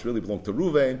borrowed, which really belonged to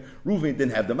Ruvain. Ruvain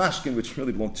didn't have the mashkin, which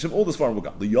really belonged to Shimon. All the svarim were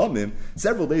gone. The yomim,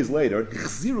 several days later,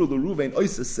 chziru the Ruvain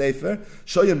oises sefer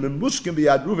shoyim memushkin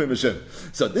biyad Ruvain v'Shimon.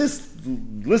 So this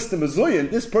list of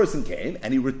mezuyin, this person came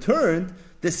and he returned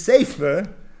the sefer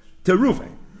to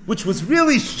Ruvain, which was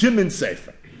really Shimon's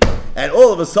sefer. And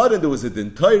all of a sudden there was a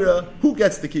din Torah. Who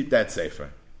gets to keep that sefer?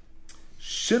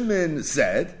 Shimon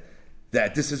said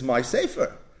that this is my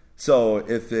sefer. So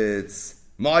if it's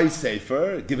my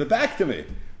sefer, give it back to me.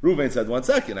 Reuven said, 1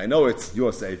 second, I know it's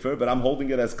your sefer, but I'm holding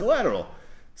it as collateral.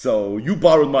 So you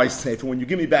borrowed my sefer. When you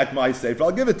give me back my sefer,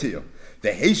 I'll give it to you. The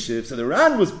Heshiv, so the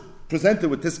Ran was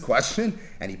presented with this question,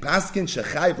 and he paskin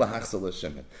shechayv lahachsal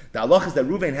Shimon. The halach is that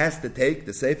Reuven has to take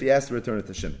the sefer, he has to return it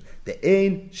to Shimon. The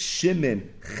ein Shimon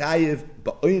chayiv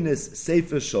ba'oinis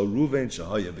sefer shal Reuven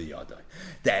shahaya b'yadai.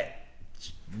 That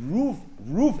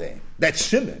Reuven, that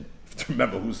Shimon, to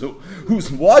remember who's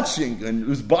watching and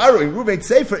who's borrowing Reuven's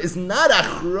sefer, is not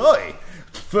achroi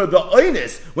for the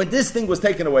oinus when this thing was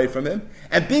taken away from him,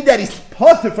 and being that he's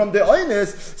parted from the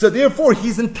oinus, so therefore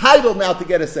he's entitled now to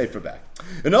get a sefer back.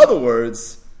 In other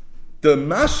words, the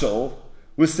mashal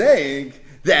was saying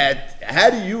that how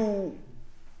do you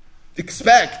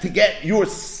expect to get your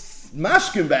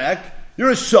mashkin back?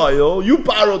 You're a shayol, you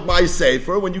borrowed my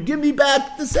sefer, when you give me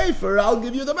back the sefer, I'll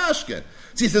give you the mashkin.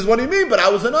 So he says, what do you mean? But I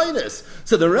was an oinus.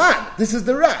 So the Ran, this is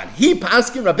the Ran. He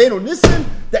paskin Rabbeinu Nissen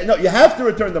that no, you have to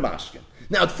return the mashkin.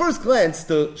 Now, at first glance,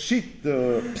 the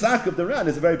psak of the Ran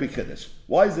is a very big chiddush.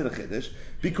 Why is it a chiddush?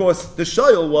 Because the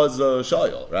shayol was a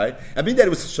shayol, right? I mean that it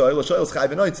was a shayol is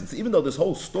chayv and oitzin. So even though this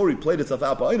whole story played itself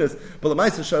out by oinus, but the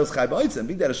ma'aser shayol is chayv and oitzin.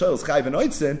 Being that a shayol is chayv and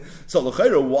oitzin, so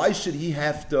l'chayra, why should he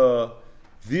have to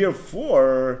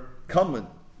therefore come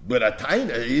with a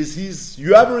taina?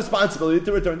 You have a responsibility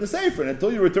to return the sefer, and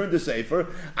until you return the sefer,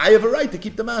 I have a right to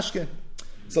keep the mashkin.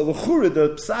 So l'chura, the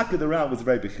psak of the Ran was a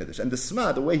very big chiddush, and the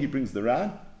Sma, the way he brings the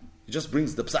Ran, he just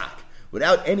brings the psak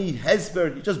without any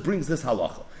hesber. He just brings this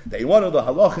halacha. That you want to know the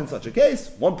halacha in such a case.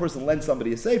 One person lends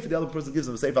somebody a sefer, the other person gives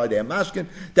them a sefer like they have mashkin.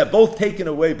 They're both taken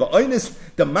away by oinus.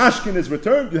 The mashkin is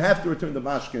returned. You have to return the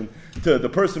mashkin to the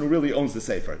person who really owns the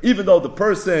sefer, even though the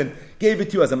person gave it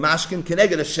to you as a mashkin,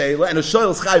 keneged a sheila, and a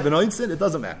sheil is chayv and oinsin. It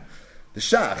doesn't matter. The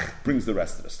Shach brings the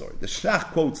rest of the story. The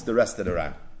Shach quotes the rest of the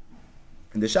Ran,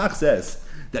 and the Shach says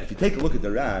that if you take a look at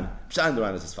the Ran, Pshat in the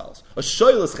Ran is as follows: a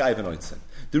shoyl is chayv and oinsin.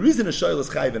 The reason a shoyl is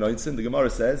chayv and oinsin, the Gemara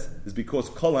says, is because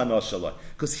kol hana shalai,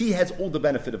 because he has all the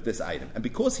benefit of this item, and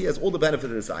because he has all the benefit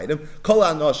of this item, kol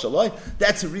hana shalai,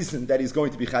 that's the reason that he's going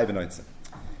to be chayv and oinsin.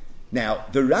 Now,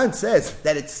 the Ran says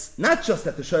that it's not just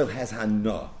that the shoyl has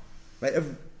hana, right?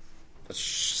 The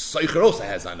soicher also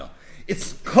has hana.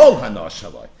 It's kol hana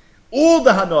shalai. All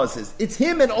the hanas is, it's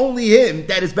him and only him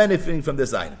that is benefiting from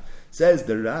this item. Says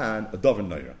the Ran, a dover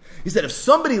noira. He said if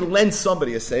somebody lends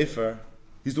somebody a sefer,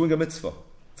 he's doing a mitzvah.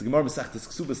 The Gemara Masechtas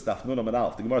Ksubas Daf Nun Amud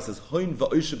Aleph. The Gemara says, "Hoin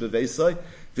va'oisha beveisai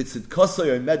v'tzid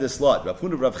kasay oimedes lot." Rav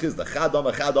Huna Rav Chizda Chad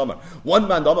Amar. One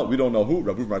man Amar, we don't know who.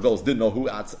 Rav Ruv Margolis didn't know who.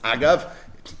 Agav,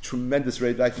 tremendous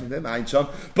raid back from him. Ein Sham,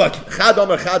 but Chad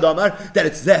Amar that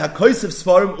it's zeh hakoysev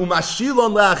svarim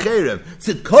umashilon leacherim.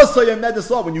 Tzid kasay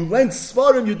oimedes lot. When you lend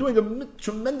svarim, you're doing a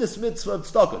tremendous mitzvah of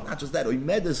tzedakah. Not just that,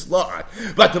 oimedes lot.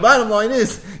 But the bottom line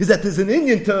is that there's an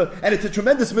Indian and it's a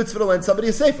tremendous mitzvah to lend somebody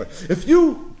a sefer. If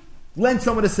you lend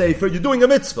someone a sefer, you're doing a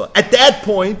mitzvah. At that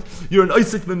point, you're an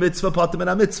Isaac mitzvah, patim and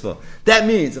a mitzvah. That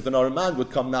means if an Araman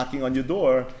would come knocking on your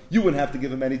door, you wouldn't have to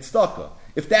give him any tzedakah.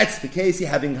 If that's the case, you're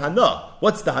having hana.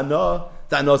 What's the hana?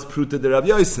 The hana is pruta de Rav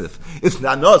Yosef. If the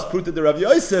hana is pruta de Rav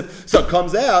Yosef, so it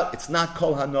comes out, it's not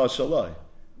kol hana shalai.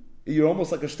 You're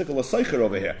almost like a shtickle of seicher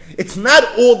over here. It's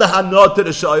not all the hana to the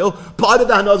shayil. Part of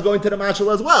the hana is going to the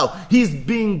mashal as well. He's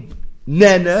being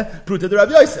nene pruta de Rav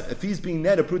Yosef. If he's being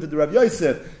nene pruta de Rav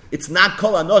Yosef, it's not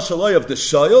kol hana shaloi of the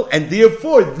shayil, and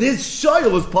therefore this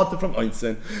shayil is parted from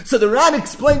oinsin. So the Ran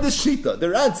explained this shita.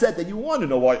 The Ran said that you want to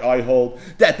know why I hold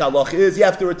that halach is you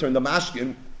have to return the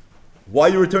mashkin. Why are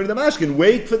you returning the mashkin?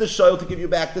 Wait for the shayil to give you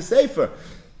back the sefer.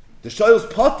 The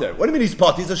shayil's potter. What do you mean he's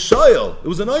potter? He's a shayil. It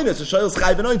was an oinus. The shayil's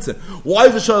chayv and oinsin. Why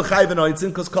is the shayil chayv and oinsin?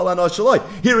 Because kol hana shaloi.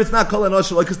 Here it's not kol hana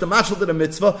shaloi because the mashal did a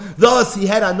mitzvah. Thus he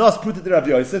had anos pruta de Rav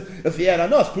Yosef. If he had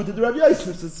anos pruta de Rav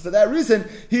Yosef, for that reason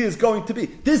he is going to be.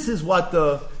 This was what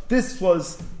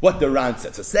the Ran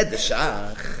said. So said the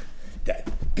Shach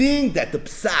that being that the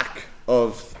psak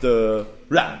of the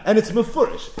Ran. And it's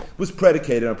mefurish. Was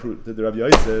predicated on Pruta the Rabbi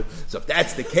Yosef. So if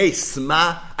that's the case,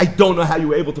 I don't know how you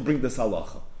were able to bring this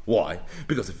halacha. Why?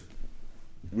 Because if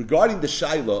regarding the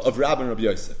shaila of Rabbi and Rabbi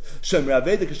Yosef, Shem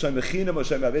Raveda Kashem Mechinam or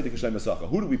Shem Raveda Kashem Mesacha,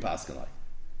 who do we pass like?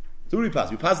 So who do we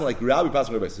pass? We pass like Rabbi, we pass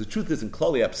like Rabbi Yosef. The truth is, in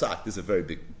Klali Apsak, this is a very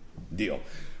big deal.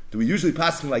 Do we usually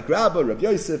pass like Rabbi, Rabbi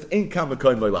Yosef, Ein Kam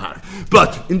Mekoin Loilahar?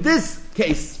 But in this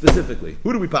case specifically,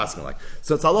 who do we pass like?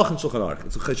 So it's Halach and Shulchan Aruch.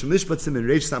 It's Cheshem Mishpat Simin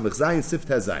Reish Samach Zayin Sift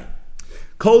HaZayin.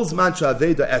 Kol's mantra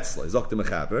Aveda Etzla, Zok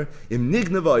Mechaber, Im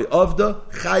Nignavai Avda,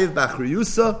 Chayiv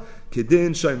Bachriyusa,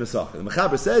 Kedin Shoy Mesacha. The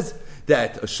Mechaber says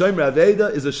that a Shomer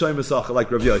Aveda is a Shomer Mesacha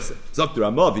like Rav Yosef. Zok the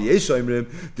Ramah, V'yesh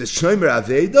Shomerim, the Shomer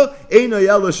Aveda, Eino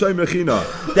Yelo Shomer China.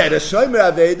 That a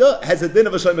Shomer Aveda has a din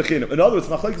of a Shomer China. In other words,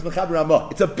 Machlokes Mechaber Ramah.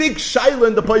 It's a big shaila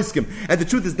in the Poskim. And the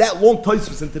truth is that long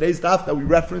Tosfos in today's daf that we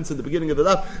referenced in the beginning of the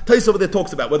daf, Tosfos over there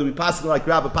talks about whether we pass like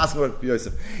Rabbi, pass like Rav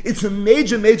Yosef. It's a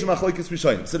major Machlokes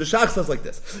Rishonim. So the Shach says like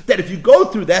this, that if you go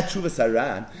through that Shuvas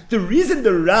Haran, the reason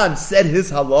the Ran said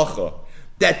his halacha,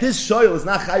 that this shoyl is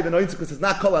not chayv and oinzik because it's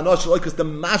not kol anosh because the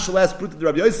mashal has pruta to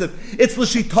Rabbi Yosef. It's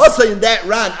l'shitasa in that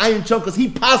ran ayin chum because he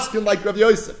paskin like Rabbi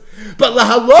Yosef. But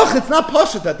lahaloch it's not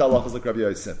pashat that the halach is like Rabbi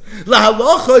Yosef.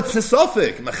 Lahaloch it's a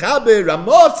sofik. Mechaber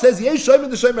Ramoth says yesh shoym in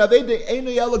the shoym Raveda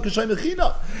einu yalo k'shoym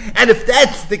mechina. And if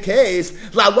that's the case,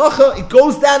 lahaloch it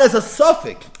goes down as a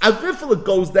sofik. Avifel it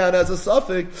goes down as a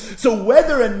sofik. So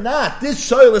whether or not this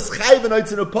shoyl is chayv and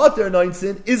oinzik or poter and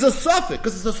oinzik is a sofik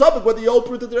because it's a sofik whether you hold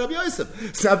pruta to Rabbi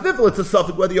Yosef. So avifel it's a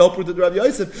sofik whether you hold pruta to Rabbi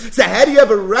Yosef. So how do you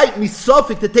have a right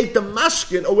misofik to take the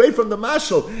mashkin away from the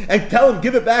mashal and tell him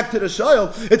give it back to the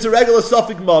shoyl? It's a regular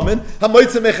suffix moment. I don't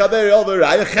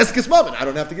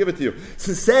have to give it to you.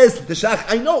 So says the Shach,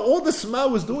 I know all the Sma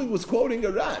was doing was quoting a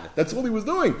Ran. That's all he was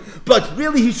doing. But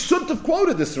really he shouldn't have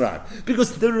quoted this Ran.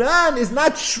 Because the Ran is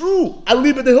not true.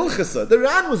 Aliba de Hilchasa. The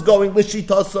Ran was going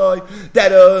Lishitasai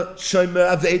that a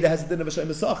Shomer Aveda has a din of a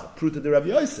Shomer Sach. Pruta de Rav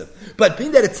Yosef. But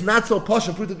being that it's not so posh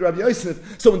and Pruta de Rav Yosef,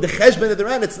 so in the Cheshben of the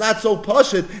Ran it's not so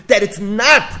posh that it's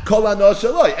not Kol Anosh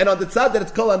Shaloi. And on the side that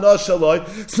it's Kol Anosh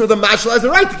Shaloi, so the Mashal has a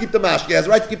right to keep the mashke. He has a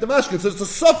right to keep the mashke. So it's a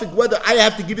suffix whether I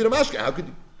have to give you the mashke. How could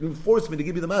you force me to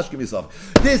give you the mashke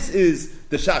myself? This is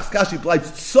the Shach's Kashi bleibt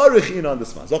tzorich in on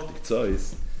this man. Zok the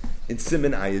Ktsois in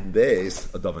Simen Ayin Beis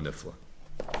Adav Nifla.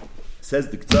 Says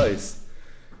the Ktsois,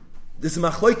 this is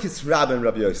Machlokes Rabbi and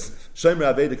Rabbi Yosef.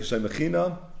 Shomer Aveda k'Shomer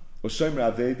China or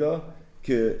Shomer Aveda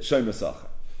k'Shomer Sacha.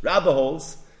 Rabbi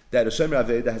holds that a Shomer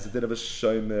Aveda has a din of a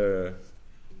Shomer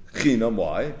China.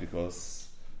 Why? Because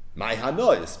my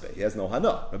hana is pay. He has no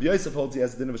hana. Rabbi Yosef holds he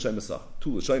has a din of a Shomer Mesacha. Two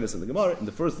Lashonos in the Gemara. In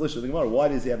the first list of the Gemara, why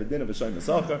does he have a din of a Shomer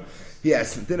Mesacha? He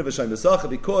has a din of a Shomer Mesacha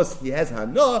because he has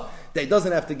hana that he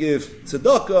doesn't have to give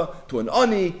tzedakah to an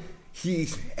ani. He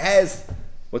has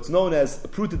what's known as a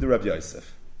pruta de Rabbi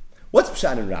Yosef. What's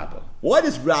Pshat in Rabbah? Why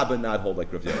does Rabbah not hold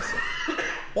like Rabbi Yosef?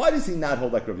 Why does he not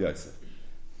hold like Rabbi Yosef?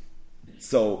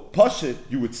 So, Pashit,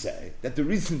 you would say that the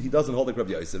reason he doesn't hold like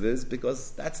Rabbi Yosef is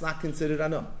because that's not considered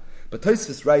hana. But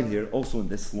Tosfos right here, also in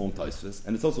this long Tosfos,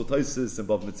 and it's also Tosfos in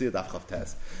Bava Kama Daf Chav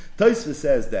Tes. Tosfos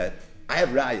says that I have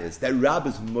rayas that Rab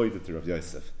is moidet to Rav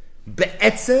Yosef.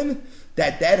 Be'etzem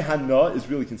that hana is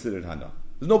really considered hana.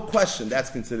 There's no question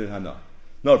that's considered hana.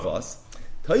 Narvas.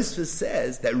 Tosfos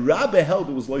says that Rabbi held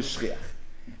it was loy shchiach.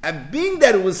 And being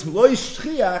that it was loy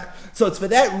shchiach, so it's for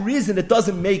that reason it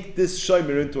doesn't make this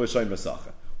shomer into a shomer sacha.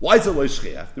 Why is it loy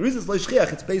shchiach? The reason it's loy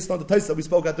shchiach, it's based on the Tosfos that we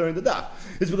spoke at during the daf.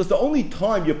 It's because the only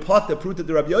time you part the pruta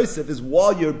de Rabbi Yosef is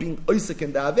while you're being oisik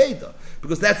in the aveda.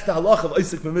 Because that's the halach of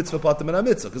oisik mitzvah pater min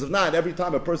mitzvah. Because if not, every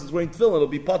time a person's wearing tefillin, it'll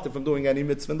be pater from doing any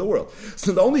mitzvah in the world.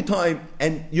 So the only time,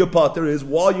 and your pater is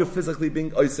while you're physically being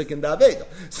oisik in the aveda.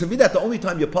 So me that the only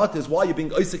time your pater is while you're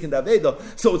being oisik in the aveda.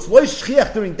 So it's loy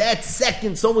shchiach during that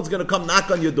second, someone's going to come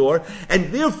knock on your door,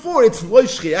 and therefore it's loy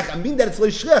shchiach. And being that it's loy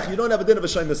shchiach, you don't have a din of a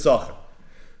shomer sacha.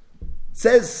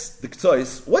 Says the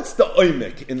Ktsois, what's the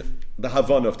oimik in the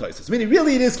Havana of Tosfos? Meaning,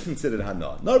 really, it is considered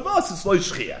hana. Narvas is loy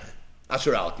shchiach.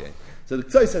 Asher alke. So the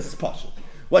Ktsois says it's pashut.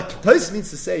 What Tosfos means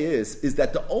to say is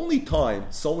that the only time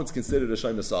someone's considered a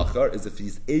shomer sacha is if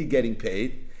he's A, getting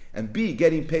paid, and B,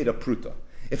 getting paid a pruta.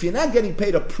 If you're not getting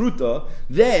paid a pruta,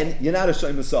 then you're not a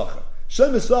shomer sacha.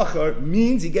 Shomer sacha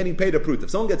means you're getting paid a pruta.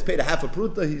 If someone gets paid a half a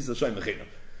pruta, he's a shomer chinam.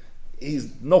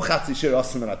 He's no chatzi shir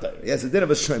asim and atayr. He has a din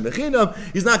of a shomer chinam.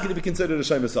 He's not going to be considered a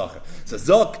shomer sacha. So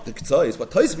zok the Ktsois.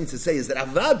 What Tosfos means to say is that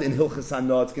avad in hilchas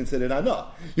hana it's considered hana.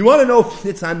 You want to know if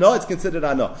it's hana, it's considered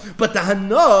hana. But the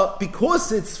hana,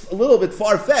 because it's a little bit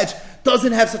far fetched,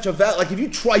 doesn't have such a value. Like if you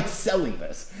tried selling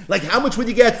this, like how much would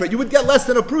you get for it? You would get less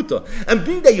than a pruta. And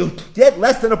being that you get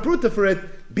less than a pruta for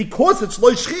it, because it's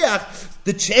loy shchiach,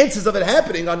 the chances of it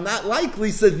happening are not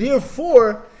likely, so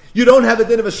therefore, you don't have a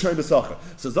din of a shoy b'sachar.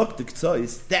 So Zok the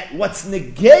K'tzais, that what's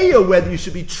negeya whether you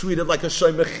should be treated like a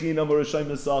shoy mechinam or a shoy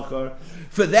b'sachar,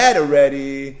 for that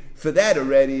already,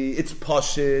 it's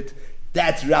pashit.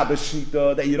 That's Rabbi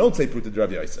Shita, that you don't say Pruta de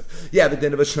Rav Yosef. Yeah, the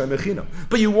din of a shoy mechinam.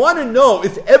 But you want to know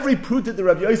if every Pruta de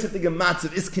Rav Yosef thing of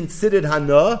matzav is considered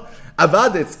hana,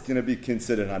 avad it's going to be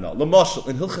considered hana. L'mashal,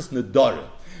 in Hilchas Nedara,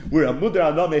 where a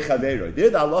mudar anah mechaveiro. There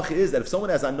the halacha is that if someone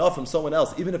has anah from someone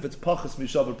else, even if it's pachas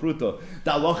mishava pruta,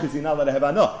 the halacha is you're not allowed to have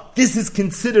anah. This is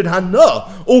considered hana,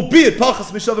 albeit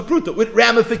pachas mishava pruta, with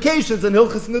ramifications and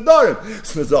hilchas nedarim.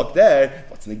 So Nazak there,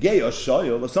 what's negeya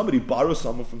shayil? If somebody borrows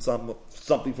something from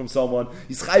someone,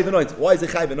 he's chayv anointed. Why is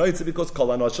it chayv anointed? Because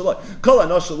kol anah shaloi. Kol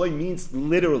anah shaloi means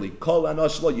literally kol anah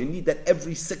shaloi. You need that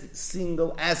every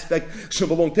single aspect should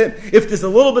belong to him. If there's a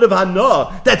little bit of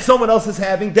hana that someone else is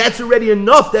having, that's already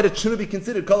enough that it shouldn't be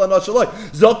considered kol anah shaloi.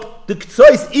 Zok the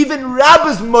K'tzais, even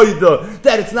Rabbi's moida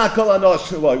that it's not kol anah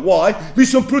shaloi. Why?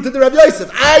 Mishum pruta de Rav Yosef.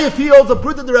 If he holds a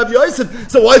pruta de Rav Yosef,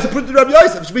 so why is it pruta de Rav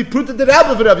Yosef? It should be pruta de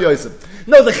Rabbi for Rav Yosef.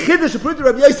 No, the chiddush of pruta de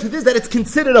Rav Yosef is that it's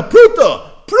considered a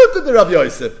pruta. Pruta de Rav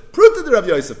Yosef. Pruta de Rav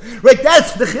Yosef. Right,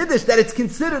 that's the chiddush, that it's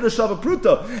considered a shava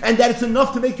pruta, and that it's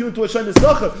enough to make you into a shayna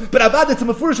sacher. But avad it's a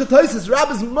mefurish ha'toises.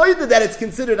 Rabbi's moida that it's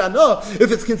considered anah.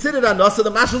 If it's considered anah, so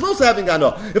the mashal is also having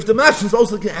anah. If the mashal is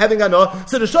also having anah,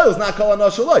 so the shayla is not called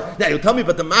anah shaloi. Now you tell me,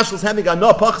 but the mashal is having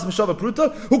anah, pachas mishava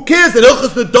pruta. Who cares? In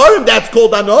hilchas nedarim, that's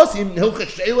called anah. So in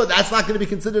hilchas shayla, that's not going to be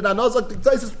considered anah. It's like the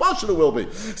tzayis pashal it will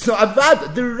be. So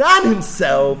avad the Ran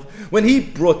himself, when he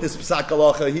brought this psak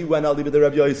halacha, he went out with the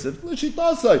Rav Yosef.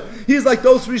 He's like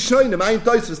those Rishonim, Ayin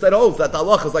Tosfos, that holds that the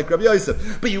halacha is like Rabbi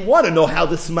Yosef. But you want to know how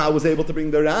the Sma was able to bring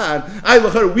the Ran.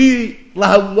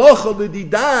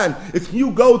 If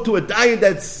you go to a dayan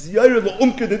that's Yair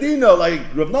L'Umke Dedina, like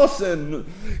Rav Nosson,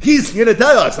 he's going to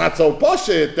tell us it's not so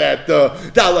poshit that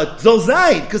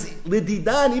Zozayin, because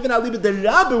L'Didan, even Alibid the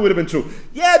Rabbi would have been true.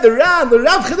 Yeah, the Rav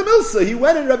Chedemilsa, he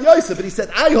went in Rav Yosef, but he said,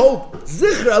 I hold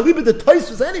Zichra Alibid the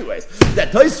Tosfos anyways.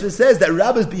 That Tosfos says that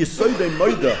Rabbis be Yisoidei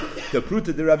Moida to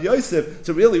Pruta de Rav Yosef.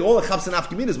 So really all the Chaps and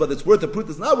Afkamin is whether it's worth a Pruta,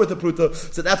 it's not worth a Pruta.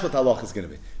 So that's what the halach is going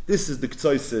to be. This is the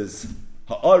K'tzois's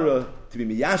ha'ara, to be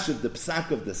miyashiv, the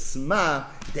psak of the Sma,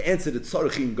 to answer the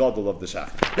tzorichin gadol of the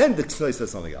Shach. Then the K'tzois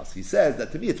says something else. He says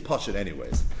that to me it's pashut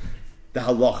anyways, the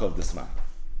halacha of the Sma.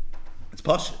 It's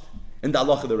pashut. And the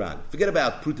halacha of the Ran. Forget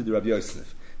about Pruta de Rav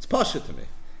Yosef. It's pashut to me.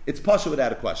 It's pashut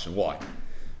without a question. Why?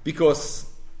 Because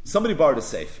somebody borrowed a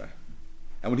sefer.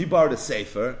 And when he borrowed a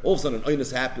sefer, all of a sudden an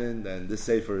oinus happened and this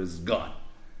sefer is gone.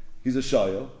 He's a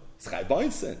shoyo. It's chai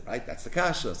ba'insin, right? That's the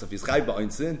kasha. So if he's chai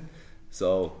ba'insin,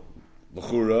 so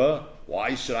l'chura,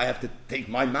 why should I have to take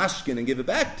my mashkin and give it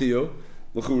back to you?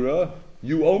 L'chura,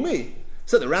 you owe me.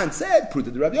 So the Ran said,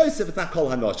 Pruta de Rav Yosef, it's not kol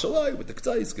hana shaloi, with the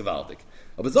k'tzais, gevaldik.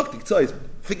 But zok the k'tzais,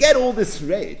 forget all this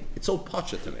raid. It's so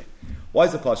pasha to me. Why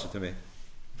is it pasha to me?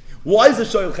 Why is the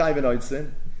shoyo chai b'noinsin?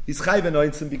 He's chai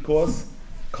b'noinsin because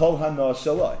kol hana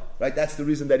shaloi, right? That's the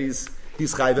reason that he's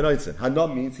chayv anointed. Hana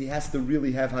means he has to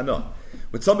really have hana.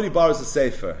 When somebody borrows a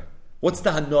sefer, what's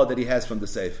the hana that he has from the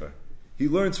sefer? He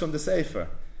learns from the sefer.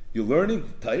 You're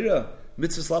learning Torah,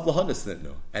 mitzvahs lav lahanis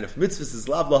nitnu. And if mitzvahs is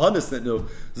lav lahanis nitnu,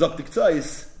 zok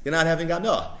diktzais, you're not having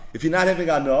hana. If you're not having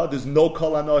hana, there's no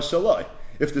kol hana shaloi.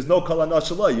 If there's no kol hana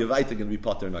shaloi, you're right, going to be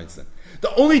potter anointed.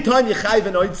 The only time you chayv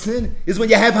anointed is when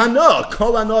you have hana,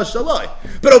 kol hana shaloi.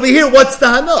 But over here, what's the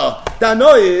hana? The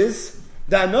hana is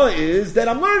that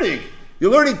I'm learning.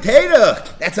 You're learning Torah.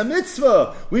 That's a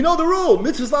mitzvah. We know the rule.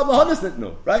 Mitzvah's lav lahanis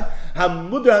nitnu, right?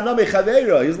 Hamudra hana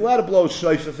mechaveira. He's allowed to blow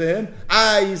shayfa for him.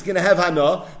 He's going to have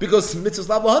hana because mitzvah's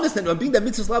lav lahanis nitnu. And being that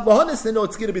mitzvah's lav lahanis nitnu,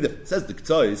 it's going to be the says the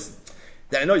K'tzois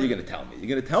that I know you're going to tell me. You're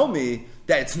going to tell me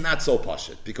that it's not so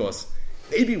pashut because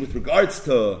maybe with regards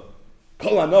to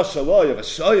kol hana shaloi of a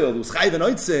shayil who's chayv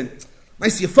anointed, I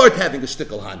see a fart having a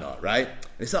shtickle hana, right?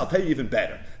 And he said, I'll tell you even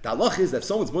better. The halach is that if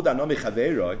someone's mudar nami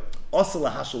chaveiroi, also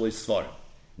lahashaloi svarim.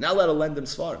 Not allowed to lend them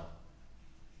svarim.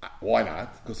 Why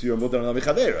not? Because you're a mudar nami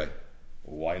chaveiroi.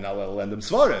 Why not let him lend them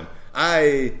svarim?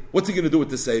 What's he going to do with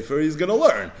the sefer? He's going to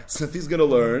learn. So if he's going to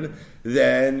learn,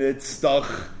 then it's doch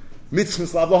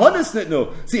mitzvahs lav lahanis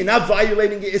nitnu. See, you're not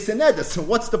violating your iseneda. So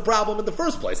what's the problem in the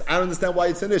first place? I don't understand why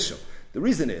it's an issue. The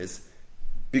reason is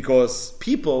because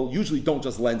people usually don't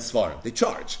just lend svarim; they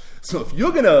charge. So if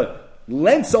you're going to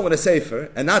lend someone a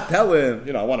sefer and not tell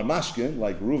him, I want a mashkin,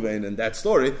 like Ruvain in that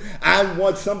story, I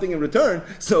want something in return.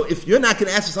 So if you're not going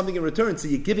to ask for something in return, so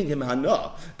you're giving him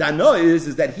hana. The hana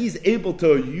is that he's able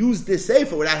to use this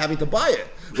sefer without having to buy it,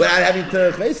 without having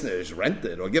to rent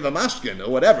it or give a mashkin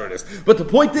or whatever it is. But the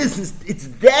point is it's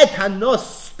that hana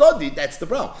study, that's the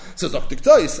problem. So Dr.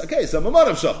 Ktois, okay, so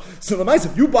Mamanav Shach. So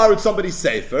if you borrowed somebody's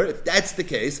sefer, if that's the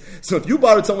case, so if you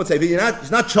borrowed someone's sefer,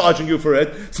 he's not charging you for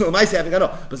it, so Lamaisa having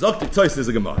no. But Dr. Ktois is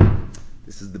a Gemara.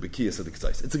 This is the Bekiyas of the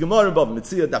Ktois. It's a Gemara in Bava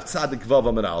Mitzia, Daf Tzadik Vav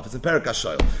Amud Aleph. It's in Perek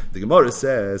HaShoyl. The Gemara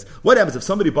says, what happens if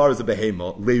somebody borrows a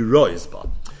behema, leirois ba?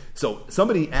 So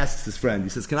somebody asks his friend, he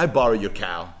says, can I borrow your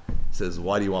cow? He says,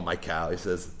 why do you want my cow? He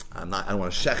says, I don't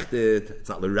want to shecht it. It's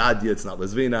not l'radia, it's not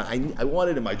l'zvina. I want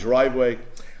it in my driveway.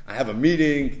 I have a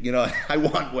meeting, I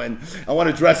want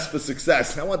to dress for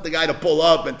success. I want the guy to pull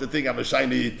up and to think I'm a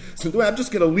shiny. So I'm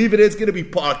just going to leave it. It's going to be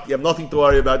parked. You have nothing to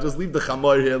worry about. Just leave the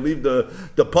chamor here, leave the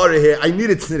parah here. I need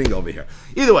it sitting over here.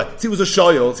 Either way, he was a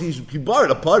shoyel. He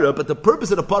borrowed a parah, but the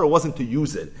purpose of the parah wasn't to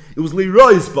use it. It was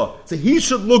liroizba. So he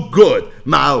should look good.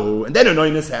 Ma'u. And then an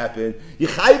oinus happened. You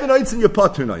chayv an oinus and you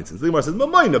pater an oinus. The Gemara says,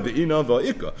 Mamayna be'ina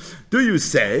va'ika. Do you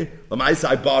say,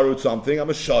 I borrowed something, I'm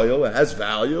a shoyel, it has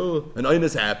value, an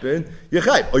oinus happened,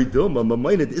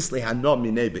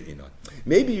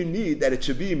 maybe you need that it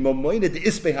should be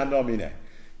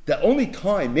the only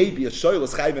time maybe a shoyel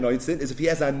is chayv an oinsin is if he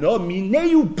has anah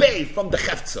mineu bay from the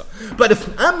chefza. But if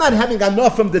I'm not having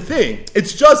anah from the thing,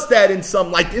 it's just that in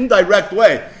some indirect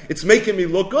way, it's making me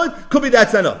look good, could be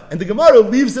that's enough. And the Gemara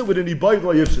leaves it with an ibayv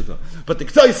lo yifshita. But the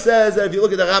Ktois says that if you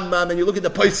look at the Rambam and you look at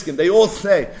the Poskim, they all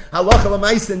say, halacha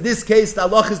l'maisa, in this case, the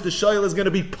halacha is the shoyel is going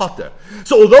to be potter.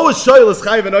 So although a shoyel is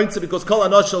chayv an oinsin because kol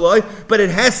anah shaloi, but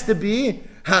it has to be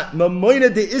it has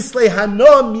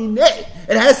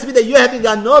to be that you're having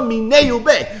anah minei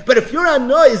ubei. But if your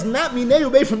anah is not minei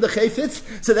ubei from the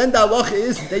chayfetz, so then the halacha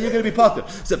is that you're going to be potter.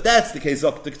 So if that's the case,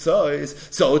 so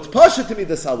it's pasha to me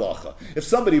this halacha. If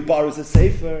somebody borrows a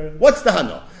sefer, what's the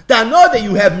hana? The hana that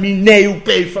you have minei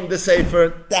ubei from the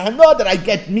sefer, the hana that I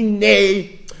get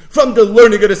minei from the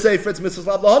learning of the sefer, it's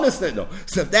mitzvah lahanis no.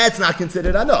 So if that's not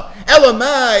considered anah,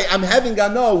 elamai, I'm having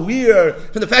anah weird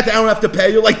from the fact that I don't have to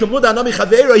pay you, like the mud anah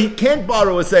michavera, he can't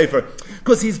borrow a sefer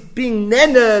because he's being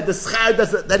nene the schar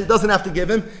that he doesn't have to give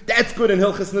him. That's good in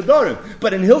hilchas nedarim,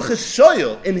 but in hilchas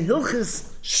shoyel, in hilchas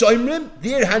shoymrim,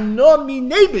 there hana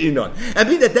minei beinon, and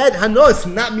be that hana is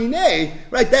not minei,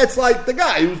 right? That's like the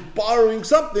guy who's borrowing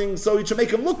something so he should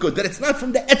make him look good, but it's not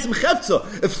from the etzim chefza.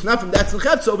 If it's not from the etzim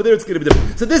chefza, over there it's going to be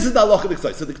different. So this is the halacha of the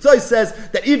Ktois. So the Ktois says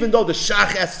that even though the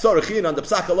shach has tzorachin on the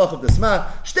psak halacha of the sma,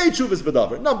 shtei tshuvas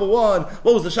b'davar. Number one,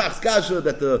 what was the shach's kasha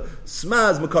that the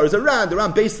sma's makar is around? The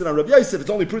Ram based it on Rav Yosef. It's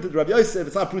only pruted to Rav Yosef.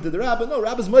 It's not pruted to Rabbah. No,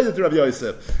 Rabbah's moeded to Rav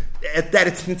Yosef. That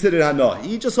it's considered hana.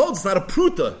 He just holds it's not a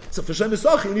pruta. So for Shem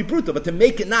you need pruta, but to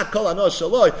make it not kol hana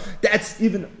shaloi, that's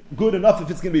even good enough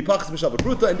if it's going to be pachas mishav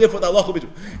pruta, and therefore the halacha will be true.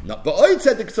 Now, but Oid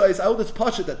said the Ktois, I hold this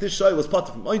pasha that this shoy was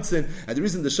potter from Oinsin, and the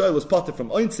reason the shoy was potter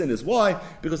from Oinsin is why?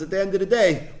 Because at the end of the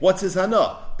day, what's his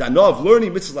hana? The hana of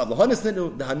learning mitzvah lahanis,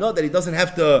 the hana that he doesn't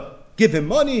have to give him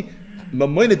money. And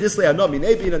that's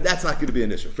not going to be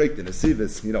an issue. Freik the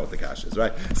Nesivis, you know what the cash is,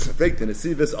 right? So Freik the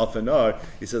Nesivis ofenar,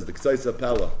 he says the Ktois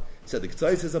apella. He said the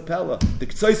Ktois is apella. The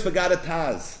Ktois forgot a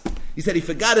taz. He said he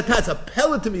forgot a taz.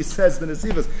 Apella to me, says the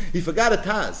Nesivis. He forgot a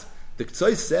taz. The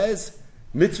Ktois says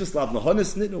mitzvahs lav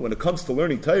nahanis nitnu. When it comes to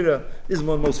learning Torah, this is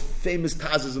one of the most famous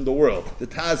tazes in the world. The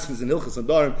taz is in Hilchas and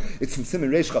Darim. It's in Siman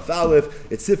Reish Chaf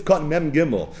Aleph. It's Sif Katan Mem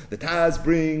Gimel. The taz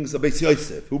brings a Beis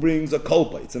Yosef, who brings a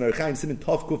kolpa. It's in Archaim Siman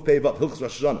Tov Kuf Pei Vav Hilchas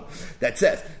Rosh Hashanah. That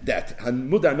says that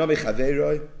Mudar Nami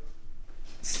Chaveroi.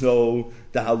 So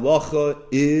the halacha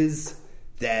is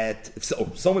that if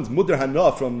someone's mudar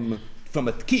hana from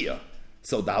a tkiya,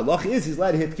 so the halach is he's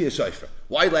allowed to hit tkiya shayfer.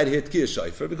 Why allowed to hit tkiya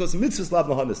shayfer? Because mitzvahs lav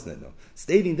nahanis neno.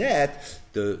 Stating that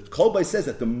the kolbai says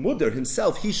that the mudar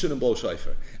himself he shouldn't blow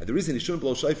shayfer, and the reason he shouldn't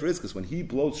blow shayfer is because when he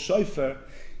blows shayfer,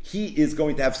 he is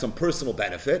going to have some personal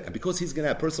benefit, and because he's going to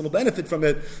have personal benefit from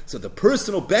it, so the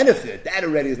personal benefit, that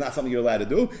already is not something you're allowed to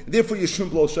do, and therefore you shouldn't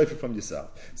blow shofar from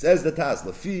yourself. Says the Taz,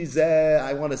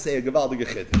 I want to say a gevaldige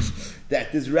chiddush,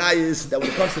 that this rayis, that when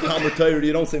it comes to Talmud Torah,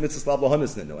 you don't say mitzvah slav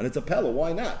lohanis nino, and it's a pella,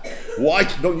 why not? Why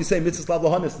don't you say mitzvah slav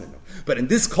lohanis nino? But in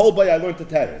this kolbay I learned the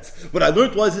teretz. What I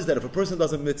learned is that if a person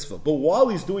does a mitzvah, but while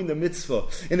he's doing the mitzvah,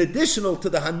 in addition to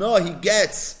the hana he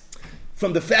gets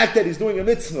from the fact that he's doing a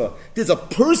mitzvah, there's a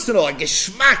personal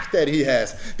geschmack that he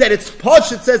has. That it's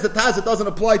posh, it says the Taz, it doesn't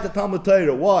apply to Talmud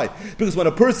Torah. Why? Because when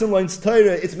a person learns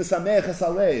Torah, it's mesameches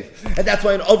alev. And that's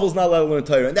why an Ovel's not allowed to learn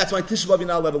Torah. And that's why in Tisha B'Av you're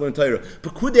not allowed to learn Torah.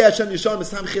 But Kudei Hashem Yishar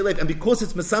mesamchei lev. And because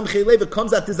it's mesamchei lev, it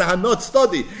comes out there's a hanot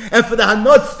study. And for the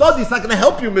hanot study, it's not going to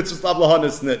help you mitzvah slav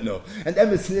lahanis nitno. And then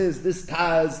it says, this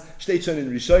Taz, Shteitshon in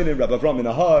Rishonim, Rabbi Avram in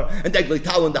Ahar, and Deglei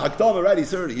Tal in the Hakdama, right? He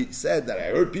said that I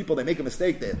heard people, they make a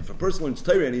mistake that if a person learns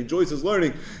Torah and he enjoys his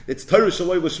learning, it's Torah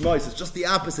Shaloi L'Shmais. It's just the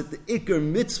opposite. The Iker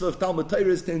mitzvah of Talmud Torah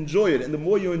is to enjoy it. And the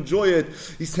more you enjoy it,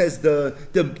 he says, the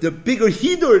bigger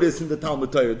hidur it is in the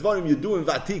Talmud Torah. Dvarim you do in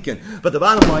Vatikan. But the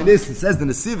bottom line is, he says, the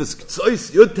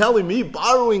Nesivus, you're telling me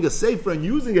borrowing a sefer and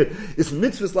using it is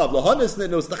mitzvahs lav lahanis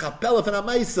nenos tachapela and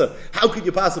amaisa. How could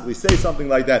you possibly say something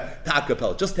like that?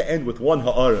 Takapel. Just to end with one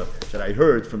ha'ara that I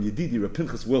heard from Yedidi Reb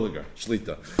Pinchas Williger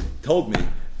Shlita. He told me,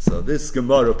 so this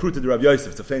Gemara, Pruta de Rabbi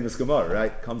Yosef, it's a famous Gemara,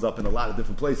 right? Comes up in a lot of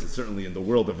different places, certainly in the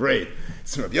world of raid.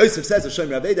 So Rabbi Yosef says a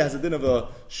Shomer Aveda has a din of a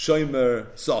Shomer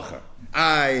Socher.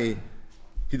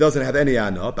 He doesn't have any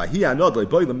anah, but he anah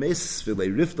boy the mes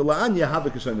v'le rift la'anya have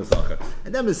a Shomer Socher.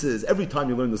 And then this is every time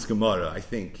you learn this Gemara, I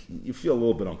think you feel a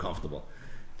little bit uncomfortable.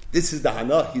 This is the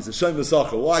Hana, he's a Shomer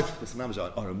Socher. Why? Because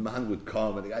a man would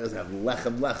come and the guy doesn't have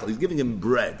lechem lechel. He's giving him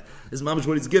bread. This is mamish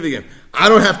what he's giving him. I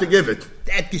don't have to give it.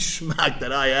 That geschmack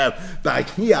that I have. But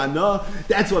Hana,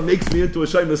 that's what makes me into a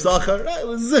Shomer Socher. Right?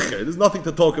 Zicher. There's nothing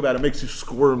to talk about. It makes you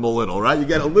squirm a little, right? You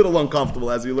get a little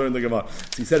uncomfortable as you learn the Gemara.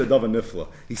 So he said a Dava Nifla.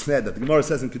 He said that the Gemara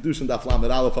says in Kedushin Daf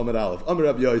Lamed Aleph Amud Aleph. Amar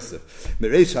Rabbi Yosef.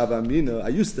 Mereish Havamina. I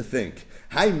used to think.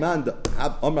 That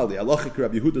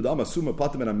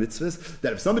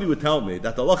if somebody would tell me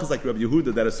that the halach is like Rabbi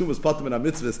Yehuda, that assume was patim and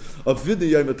mitzvahs of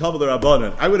vidya yom tavel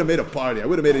rabbanan, I would have made a party. I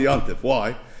would have made a yontif.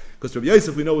 Why? Because Rabbi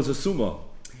Yosef we know was a summa,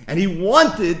 and he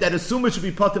wanted that a summa should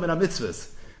be patim and mitzvahs.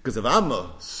 Because if I'm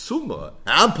a summa,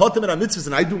 I'm patim and mitzvahs,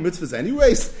 and I do mitzvahs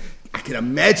anyways, I can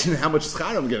imagine how much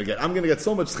schar I'm going to get. I'm going to get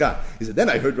so much schar. He said, then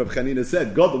I heard Rabbi Chanina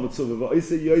said,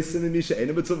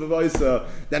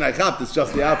 then I thought it's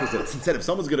just the opposite. He said, if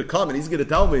someone's going to come and he's going to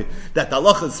tell me that the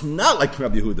halacha is not like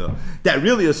Rabbi Yehuda, that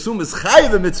really assume is chayiv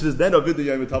mitzvahs, then avidu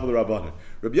yom tavel rabbanan.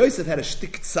 Rabbi Yosef had a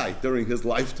shtick tzeit during his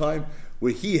lifetime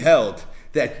where he held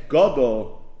that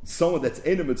Gadol, someone that's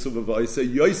in a mitzvah v'ayse,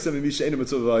 yoysem imisha in a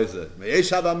mitzvah v'ayse. Me'esh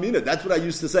have amina. That's what I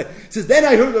used to say. He says, then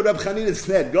I heard what Rabbi Chanina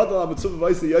said, Gadol ha-mitzvah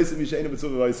v'ayse, yoysem imisha in a mitzvah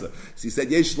v'ayse. So he said,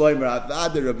 yesh loimer,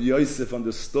 avada Rabbi Yosef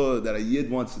understood that a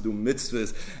yid wants to do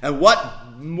mitzvahs. And what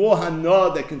more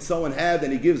hana that can someone have?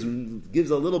 And he gives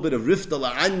a little bit of rifta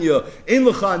la'anya, ein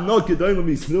l'cha hana kedoy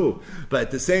l'misnu. But at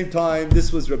the same time,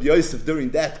 this was Rabbi Yosef during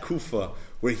that kufa,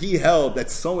 where he held that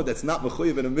someone that's not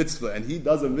mechuyev in a mitzvah, and he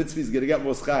does a mitzvah, he's going to get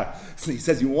more schar. So he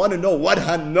says, you want to know what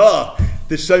hana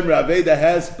the Shomer Aveda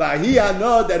has? Bahi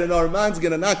hana that an Arman's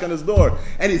going to knock on his door,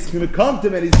 and he's going to come to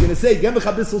him, and he's going to say,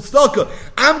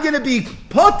 I'm going to be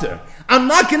potter. I'm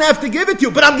not going to have to give it to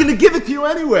you, but I'm going to give it to you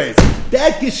anyways.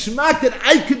 That geschmack that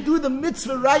I could do the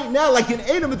mitzvah right now, like an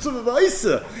Eina mitzvah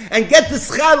v'oisa, and get the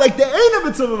schar like the Eina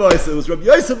mitzvah v'oisa. It was Rabbi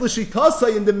Yosef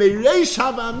l'shitasa in the Meireish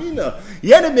Havamina.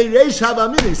 Yena Meireish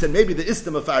Havamina. He said maybe the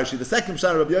Istam of Farshi. The second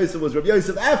Shana Rabbi Yosef was Rabbi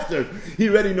Yosef after he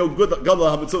already know good Gadol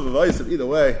HaMitzvah v'oisa. Either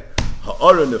way,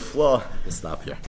 ha'ara nefla. We'll stop here.